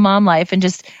single mom life and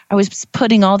I was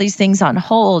putting all these things on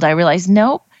hold, I realized,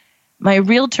 nope.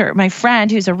 My friend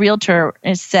who's a realtor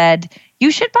said, you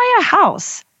should buy a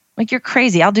house. Like, you're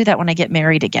crazy. I'll do that when I get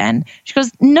married again. She goes,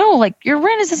 no, like your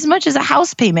rent is as much as a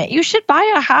house payment. You should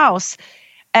buy a house.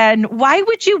 And why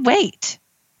would you wait?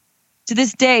 To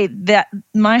this day, that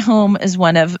my home is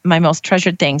one of my most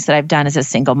treasured things that I've done as a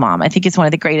single mom. I think it's one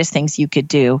of the greatest things you could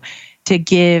do to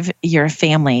give your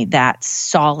family that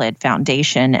solid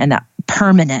foundation and that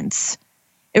permanence.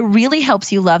 It really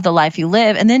helps you love the life you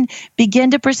live and then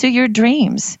begin to pursue your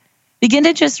dreams. Begin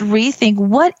to just rethink,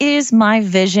 what is my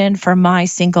vision for my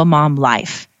single mom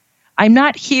life? I'm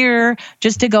not here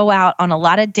just to go out on a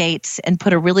lot of dates and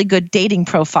put a really good dating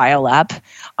profile up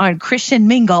on Christian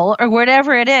Mingle or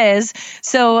whatever it is,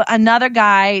 so another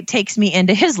guy takes me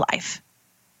into his life.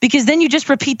 Because then you just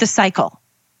repeat the cycle.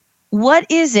 What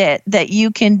is it that you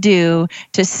can do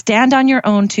to stand on your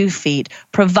own 2 feet,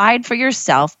 provide for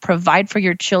yourself, provide for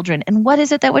your children? And what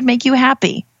is it that would make you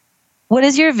happy? What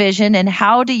is your vision, and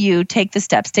how do you take the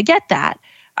steps to get that?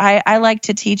 I like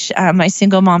to teach my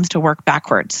single moms to work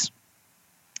backwards.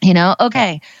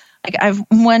 Okay, like I've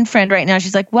one friend right now,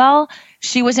 she's like, well,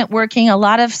 she wasn't working. A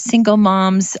lot of single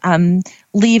moms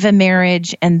leave a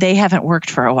marriage and they haven't worked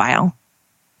for a while.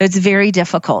 It's very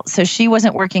difficult. So she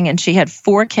wasn't working and she had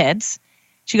 4 kids.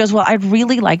 She goes, well, I'd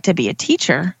really like to be a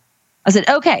teacher. I said,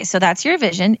 okay, so that's your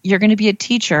vision. You're going to be a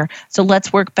teacher. So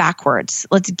let's work backwards.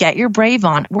 Let's get your brave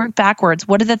on. Work backwards.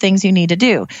 What are the things you need to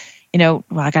do? Well,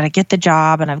 I got to get the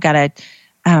job and I've got to,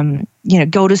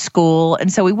 go to school.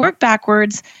 And so we work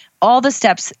backwards, all the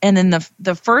steps. And then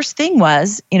the first thing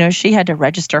was, she had to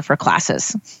register for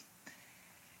classes.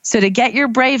 So to get your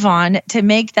brave on, to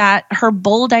make that her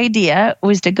bold idea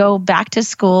was to go back to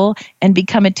school and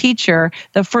become a teacher.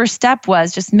 The first step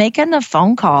was just making the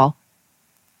phone call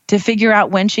to figure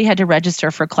out when she had to register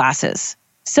for classes.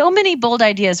 So many bold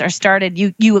ideas are started,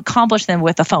 you accomplish them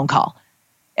with a phone call.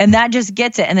 And that just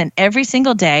gets it. And then every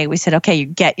single day we said, okay, you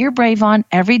get your brave on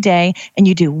every day and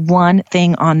you do one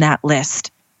thing on that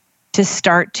list to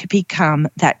start to become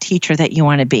that teacher that you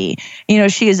want to be.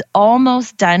 She is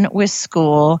almost done with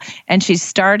school and she's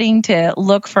starting to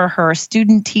look for her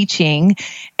student teaching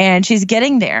and she's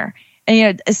getting there.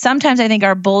 And, sometimes I think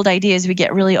our bold ideas, we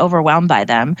get really overwhelmed by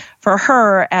them. For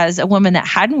her, as a woman that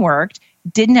hadn't worked,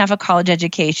 didn't have a college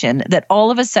education, that all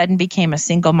of a sudden became a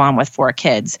single mom with 4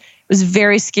 kids, it was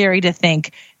very scary to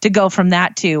think to go from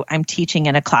that to I'm teaching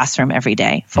in a classroom every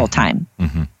day, full time.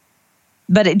 Mm-hmm.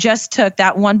 But it just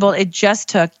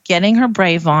took getting her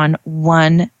brave on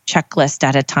one checklist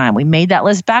at a time. We made that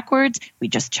list backwards. We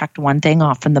just checked one thing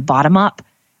off from the bottom up,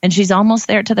 and she's almost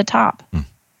there to the top.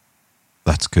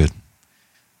 That's good.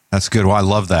 That's good. Well, I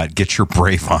love that. Get your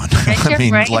brave on.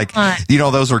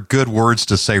 Those are good words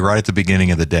to say right at the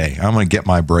beginning of the day. I'm going to get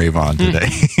my brave on today.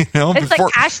 It's like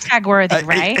hashtag worthy,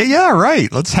 right? Yeah, right.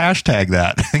 Let's hashtag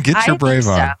that. Get your brave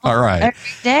on. All right.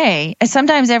 Every day.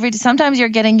 Sometimes you're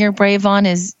getting your brave on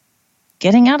is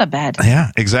getting out of bed.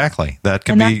 Yeah, exactly. That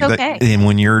can be okay. And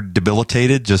when you're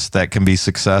debilitated, just that can be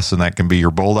success, and that can be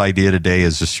your bold idea today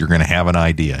is just you're going to have an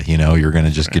idea. You're going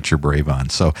to just get your brave on.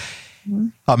 So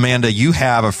Amanda, you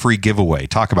have a free giveaway.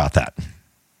 Talk about that.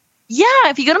 Yeah,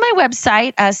 if you go to my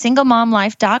website,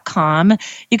 singlemomlife.com,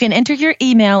 you can enter your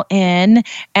email in,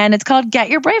 and it's called Get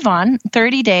Your Brave On,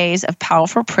 30 Days of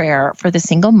Powerful Prayer for the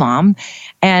Single Mom.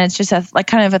 And it's just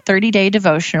kind of a 30-day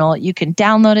devotional. You can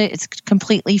download it. It's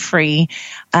completely free.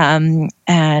 And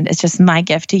it's just my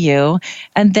gift to you.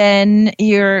 And then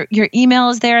your email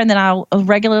is there, and then I'll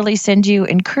regularly send you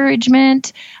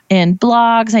encouragement and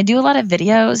blogs. I do a lot of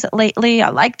videos lately. I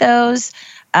like those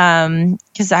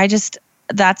because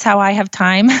that's how I have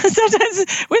time.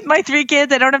 Sometimes with my 3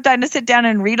 kids, I don't have time to sit down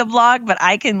and read a blog, but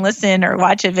I can listen or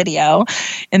watch a video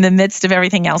in the midst of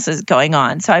everything else is going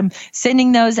on. So I'm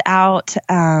sending those out.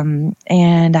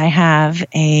 And I have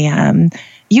a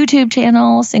YouTube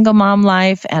channel, Single Mom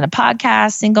Life, and a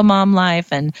podcast, Single Mom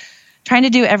Life, and trying to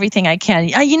do everything I can.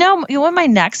 You know what my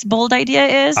next bold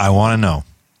idea is? I want to know.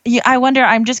 I wonder,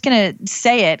 I'm just going to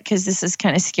say it because this is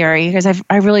kind of scary because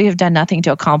I really have done nothing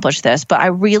to accomplish this, but I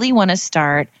really want to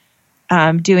start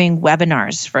doing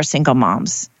webinars for single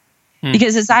moms.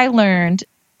 Because as I learned,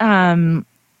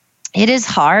 it is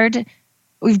hard.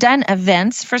 We've done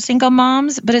events for single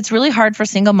moms, but it's really hard for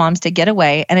single moms to get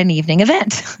away at an evening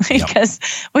event because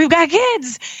we've got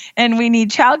kids and we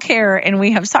need childcare and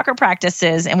we have soccer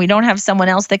practices and we don't have someone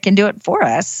else that can do it for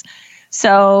us.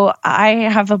 So I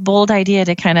have a bold idea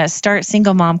to kind of start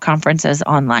single mom conferences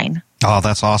online. Oh,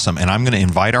 that's awesome. And I'm going to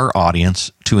invite our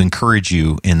audience to encourage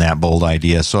you in that bold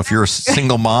idea. So if you're a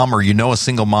single mom or you know a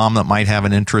single mom that might have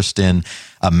an interest in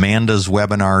Amanda's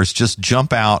webinars, just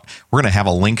jump out. We're going to have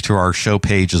a link to our show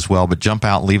page as well, but jump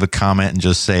out, leave a comment, and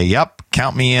just say, yep,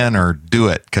 count me in or do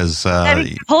it. Because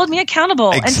hold me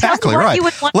accountable exactly, and tell me what right. you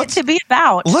would want it to be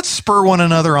about. Let's spur one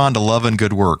another on to love and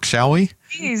good work, shall we?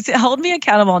 Please hold me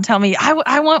accountable and tell me,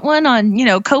 I want one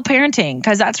on, co-parenting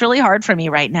because that's really hard for me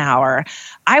right now. Or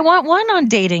I want one on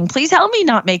dating. Please help me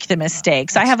not make the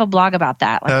mistakes. I have a blog about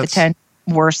that, like the 10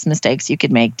 worst mistakes you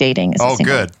could make dating. Oh,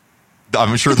 good.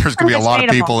 I'm sure there's going to be a lot of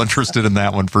people interested in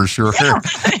that one for sure. Yeah.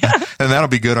 And that'll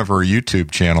be good on our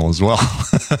YouTube channel as well.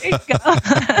 There you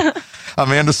go.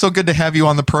 Amanda, so good to have you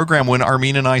on the program. When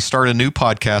Armin and I start a new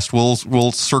podcast,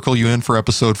 we'll circle you in for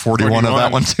episode 41 of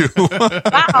that one too.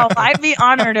 Wow, I'd be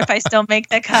honored if I still make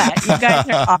the cut. You guys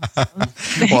are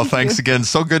awesome. Well, thanks again.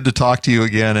 So good to talk to you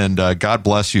again, and God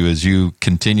bless you as you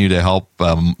continue to help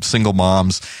single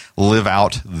moms live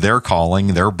out their calling,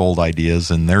 their bold ideas,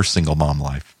 and their single mom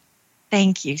life.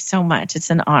 Thank you so much. It's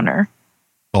an honor.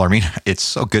 Well, Armin, it's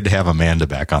so good to have Amanda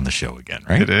back on the show again,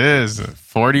 right? It is.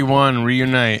 41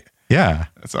 reunite. Yeah,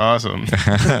 that's awesome.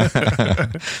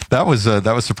 that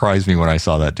was surprised me when I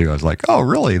saw that too. I was like, "Oh,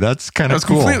 really? That's kind of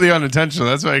cool." Completely unintentional.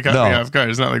 That's why it caught me off guard.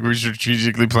 It's not like we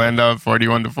strategically planned out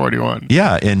 41 to 41.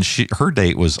 Yeah, and her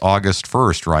date was August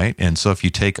 1st, right? And so if you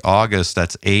take August,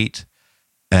 that's 8,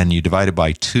 and you divide it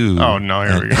by 2. Oh no!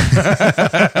 Here we go,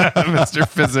 Mr.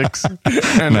 Physics.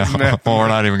 No, well, we're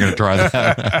not even going to try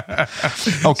that.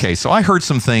 Okay, so I heard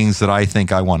some things that I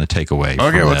think I want to take away.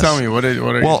 Okay, well, tell me what are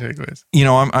your takeaways?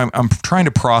 I'm trying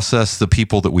to process the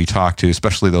people that we talk to,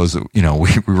 especially those that we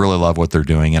really love what they're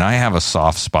doing, and I have a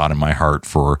soft spot in my heart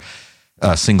for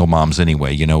single moms.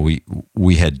 Anyway,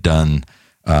 we had done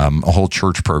a whole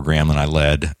church program that I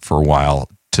led for a while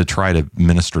to try to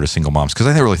minister to single moms because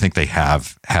I really think they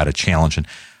have had a challenge. And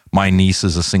my niece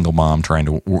is a single mom trying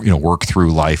to work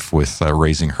through life with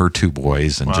raising her 2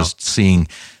 boys and just seeing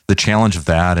the challenge of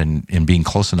that and being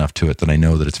close enough to it that I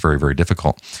know that it's very, very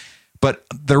difficult. But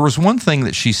there was one thing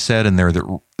that she said in there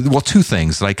 2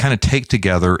 things that I kind of take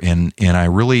together and I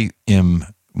really am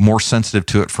more sensitive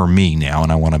to it for me now,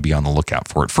 and I want to be on the lookout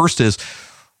for it. First is,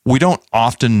 we don't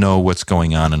often know what's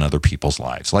going on in other people's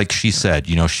lives. Like she said,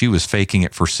 she was faking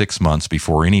it for 6 months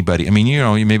before anybody. I mean,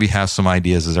 you maybe have some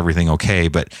ideas, is everything okay?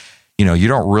 But, you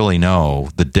don't really know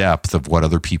the depth of what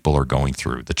other people are going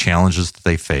through, the challenges that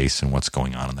they face and what's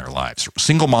going on in their lives.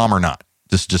 Single mom or not,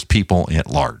 just people at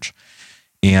large.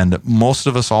 And most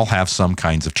of us all have some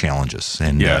kinds of challenges.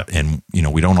 And,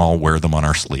 we don't all wear them on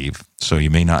our sleeve. So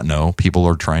you may not know. People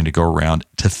are trying to go around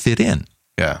to fit in.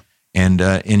 Yeah.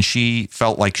 And she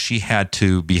felt like she had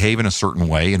to behave in a certain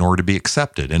way in order to be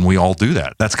accepted. And we all do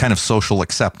that. That's kind of social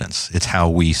acceptance. It's how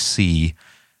we see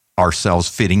ourselves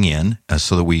fitting in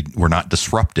so that we're not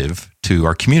disruptive to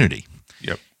our community.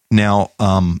 Yep. Now,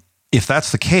 if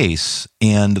that's the case,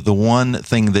 and the one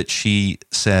thing that she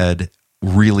said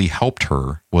really helped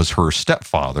her was her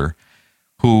stepfather,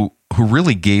 who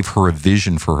really gave her a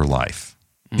vision for her life,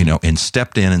 and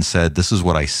stepped in and said, "This is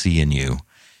what I see in you."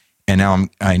 And now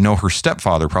I know her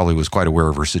stepfather probably was quite aware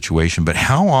of her situation, but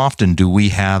how often do we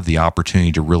have the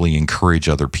opportunity to really encourage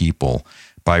other people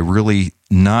by really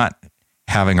not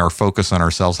having our focus on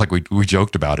ourselves like we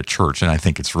joked about at church? And I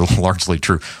think it's really largely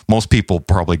true. Most people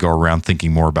probably go around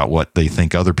thinking more about what they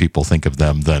think other people think of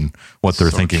them than what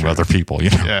they're thinking of other people.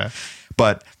 Yeah.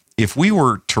 But if we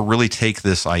were to really take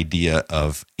this idea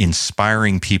of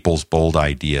inspiring people's bold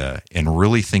idea and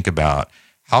really think about,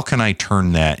 how can I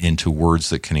turn that into words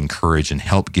that can encourage and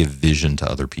help give vision to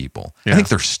other people? Yeah. I think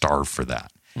they're starved for that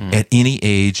at any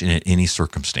age and at any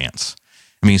circumstance.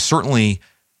 I mean, certainly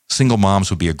single moms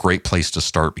would be a great place to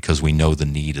start because we know the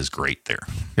need is great there.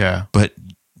 Yeah. But,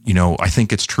 I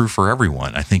think it's true for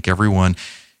everyone. I think everyone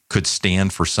could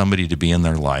stand for somebody to be in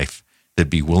their life that'd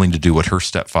be willing to do what her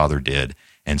stepfather did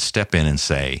and step in and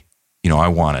say, I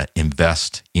want to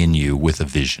invest in you with a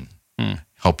vision.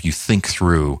 Help you think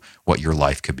through what your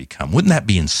life could become. Wouldn't that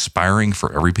be inspiring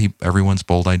for everyone's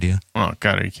bold idea? Oh,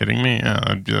 God, are you kidding me? Yeah,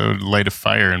 I'd light a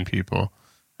fire in people.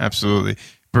 Absolutely.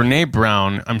 Brene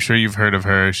Brown, I'm sure you've heard of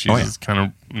her. She's Oh,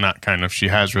 yeah. She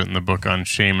has written the book on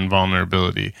shame and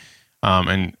vulnerability.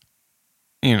 And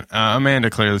Amanda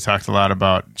clearly talked a lot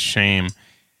about shame.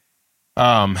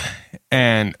 And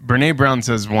Brene Brown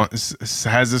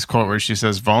has this quote where she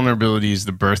says, vulnerability is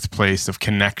the birthplace of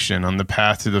connection on the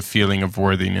path to the feeling of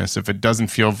worthiness. If it doesn't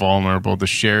feel vulnerable, the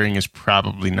sharing is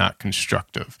probably not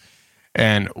constructive.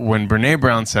 And when Brene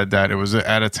Brown said that, it was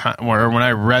at a time where, when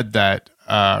I read that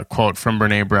quote from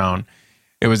Brene Brown,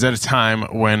 it was at a time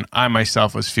when I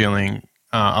myself was feeling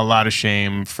a lot of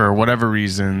shame for whatever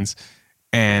reasons.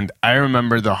 And I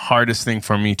remember the hardest thing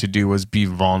for me to do was be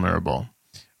vulnerable,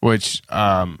 which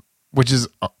is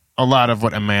a lot of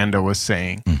what Amanda was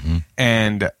saying. Mm-hmm.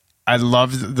 And I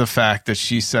loved the fact that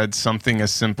she said something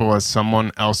as simple as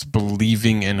someone else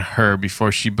believing in her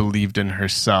before she believed in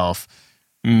herself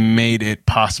made it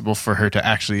possible for her to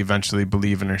actually eventually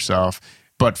believe in herself.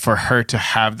 But for her to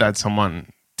have that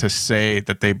someone to say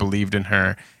that they believed in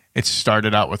her, it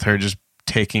started out with her just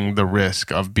taking the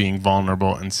risk of being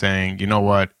vulnerable and saying, you know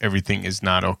what, everything is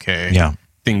not okay. Yeah.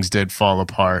 Things did fall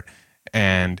apart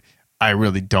and I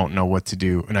really don't know what to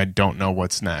do and I don't know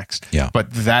what's next. Yeah.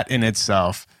 But that in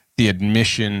itself, the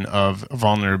admission of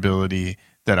vulnerability,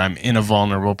 that I'm in a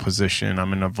vulnerable position,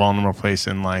 I'm in a vulnerable place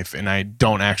in life, and I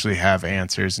don't actually have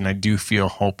answers, and I do feel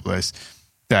hopeless,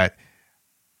 that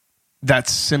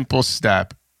simple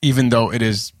step, even though it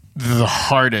is the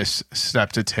hardest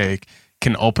step to take,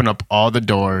 can open up all the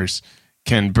doors,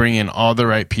 can bring in all the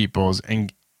right peoples,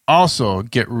 and also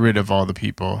get rid of all the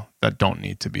people that don't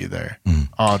need to be there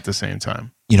all at the same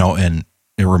time. And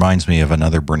it reminds me of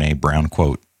another Brene Brown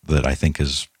quote that I think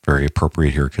is very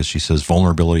appropriate here, because she says,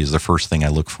 vulnerability is the first thing I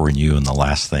look for in you and the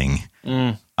last thing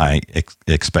I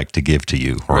expect to give to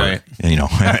you, or, right.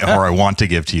 Or I want to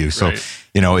give to you. So, right.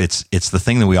 It's the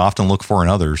thing that we often look for in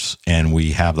others, and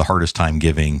we have the hardest time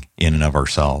giving in and of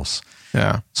ourselves.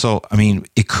 Yeah. So,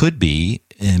 it could be,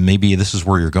 and maybe this is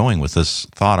where you're going with this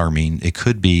thought, Armin, it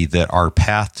could be that our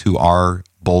path to our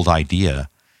bold idea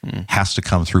has to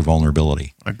come through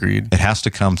vulnerability. Agreed. It has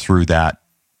to come through that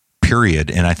period.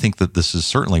 And I think that this is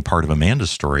certainly part of Amanda's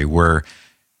story, where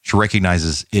she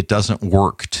recognizes it doesn't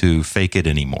work to fake it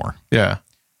anymore. Yeah.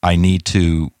 I need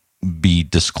to be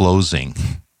disclosing,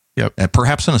 and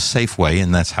perhaps in a safe way,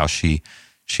 and that's how she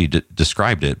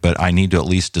described it, but I need to at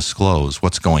least disclose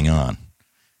what's going on.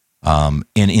 And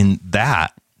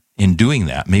in doing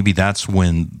that, maybe that's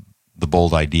when the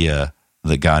bold idea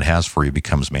that God has for you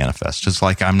becomes manifest. It's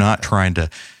like, I'm not trying to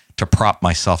prop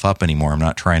myself up anymore. I'm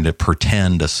not trying to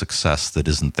pretend a success that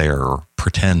isn't there, or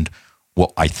pretend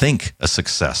what I think a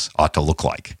success ought to look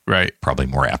like. Right. Probably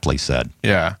more aptly said.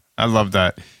 Yeah, I love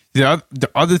that. The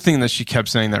other thing that she kept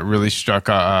saying that really struck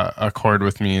a chord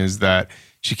with me is that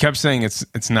she kept saying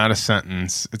it's not a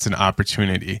sentence, it's an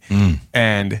opportunity.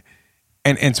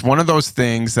 And it's one of those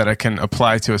things that I can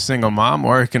apply to a single mom,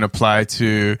 or it can apply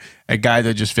to a guy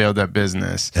that just failed at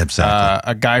business.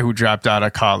 Exactly. A guy who dropped out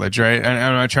of college, right? And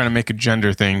I'm not trying to make a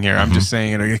gender thing here. I'm just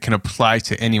saying it can apply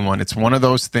to anyone. It's one of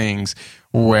those things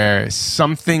where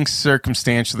something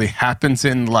circumstantially happens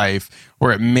in life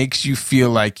where it makes you feel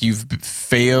like you've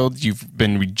failed, you've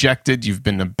been rejected, you've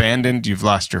been abandoned, you've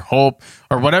lost your hope,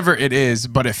 or whatever it is,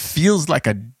 but it feels like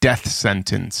a death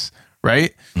sentence.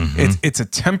 Right? It's a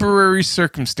temporary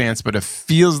circumstance, but it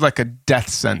feels like a death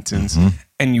sentence,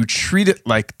 and you treat it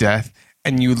like death,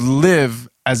 and you live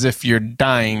as if you're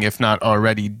dying, if not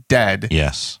already dead.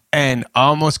 Yes. And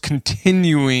almost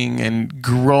continuing and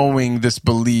growing this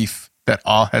belief that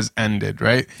all has ended,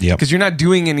 right? Yep. Because you're not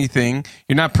doing anything,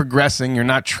 you're not progressing, you're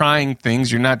not trying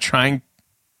things, you're not trying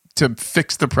to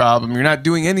fix the problem, you're not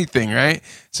doing anything, right?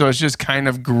 So it's just kind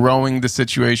of growing the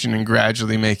situation and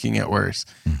gradually making it worse.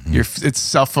 It's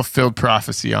self-fulfilled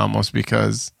prophecy almost,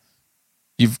 because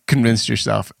you've convinced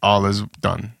yourself all is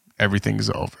done, everything is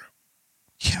over.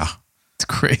 Yeah. It's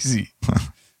crazy.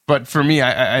 But for me,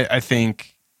 I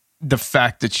think the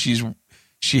fact that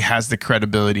she has the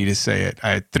credibility to say it.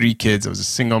 I had 3 kids. I was a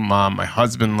single mom. My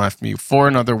husband left me for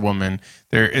another woman.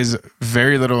 There is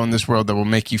very little in this world that will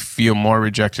make you feel more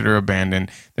rejected or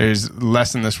abandoned. There's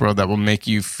less in this world that will make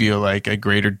you feel like a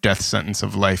greater death sentence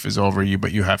of life is over you,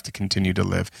 but you have to continue to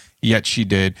live. Yet she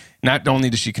did. Not only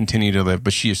does she continue to live,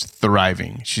 but she is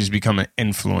thriving. She's become an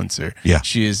influencer. Yeah.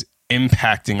 She is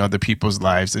impacting other people's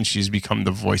lives, and she's become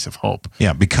the voice of hope.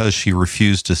 Yeah, because she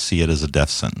refused to see it as a death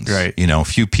sentence. Right.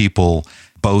 Few people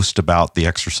boast about the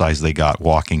exercise they got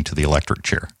walking to the electric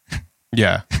chair.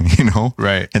 Yeah.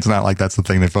 Right. It's not like that's the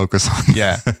thing they focus on.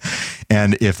 Yeah.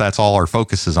 And if that's all our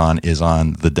focus is on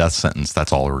the death sentence,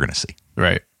 that's all we're going to see.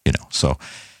 Right. So.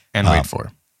 And wait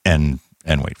for. And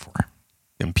wait for.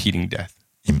 Impeding death.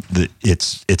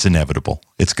 it's inevitable.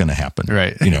 It's going to happen.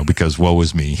 Right. Because woe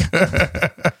is me.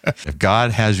 If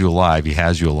God has you alive, he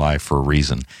has you alive for a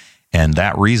reason. And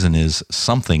that reason is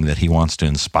something that he wants to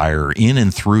inspire in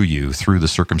and through you, through the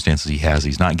circumstances he has.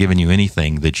 He's not giving you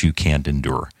anything that you can't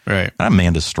endure. Right. And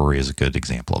Amanda's story is a good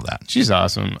example of that. She's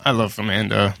awesome. I love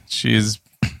Amanda.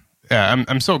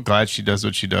 I'm so glad she does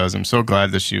what she does. I'm so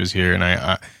glad that she was here. And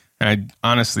I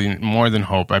honestly, more than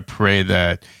hope, I pray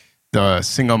that the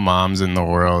single moms in the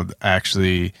world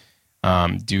actually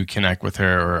do connect with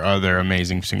her or other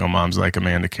amazing single moms like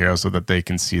Amanda Carroll, so that they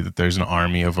can see that there's an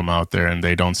army of them out there and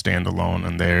they don't stand alone.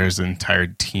 And there's an entire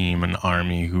team, an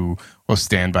army who will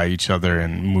stand by each other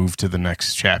and move to the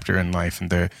next chapter in life.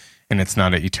 And it's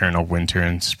not an eternal winter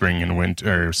and spring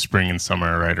and summer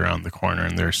are right around the corner,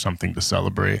 and there's something to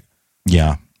celebrate.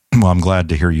 Yeah. Well, I'm glad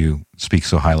to hear you speak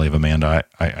so highly of Amanda.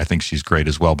 I think she's great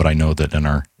as well, but I know that in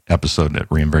our episode at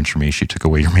Reinventure Me, she took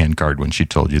away your man card when she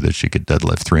told you that she could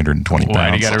deadlift 320 pounds.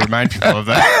 Why do you got to remind people of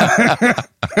that?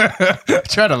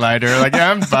 Try to lie to her. Like,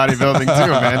 yeah, I'm bodybuilding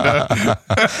too, Amanda.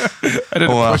 I did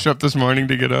a push-up this morning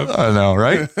to get up. I know,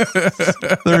 right?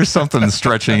 There's something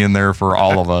stretching in there for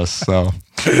all of us. So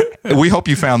we hope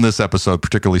you found this episode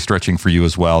particularly stretching for you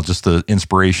as well. Just the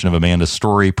inspiration of Amanda's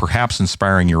story, perhaps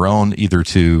inspiring your own, either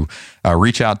to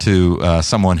reach out to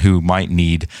someone who might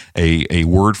need a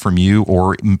word from you,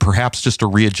 or perhaps just a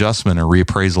readjustment or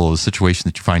reappraisal of the situation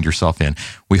that you find yourself in.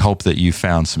 We hope that you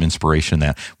found some inspiration in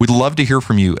that. We'd love to hear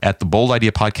from you at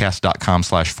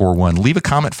theboldideapodcast.com/41. Leave a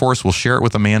comment for us. We'll share it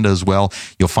with Amanda as well.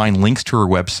 You'll find links to her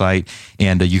website,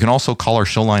 and you can also call our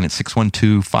show line at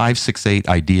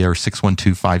 612-568-IDEA or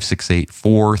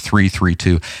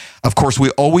 612-568-4332. Of course, we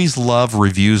always love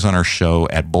reviews on our show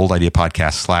at Bold Idea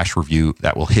Podcast /review.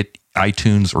 That will hit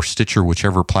iTunes or Stitcher,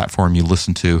 whichever platform you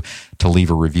listen to leave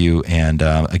a review. And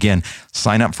again,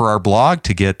 sign up for our blog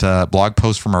to get blog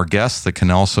posts from our guests that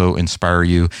can also inspire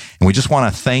you. And we just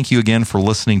want to thank you again for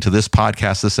listening to this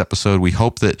podcast, this episode. We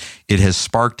hope that it has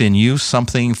sparked in you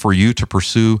something for you to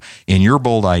pursue in your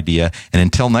bold idea. And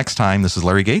until next time, this is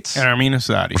Larry Gates. And Armin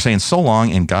Asadi. We're saying so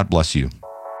long and God bless you.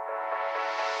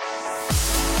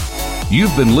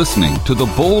 You've been listening to the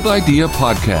Bold Idea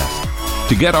Podcast.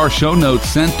 To get our show notes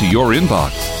sent to your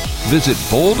inbox, visit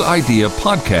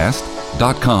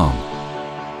boldideapodcast.com.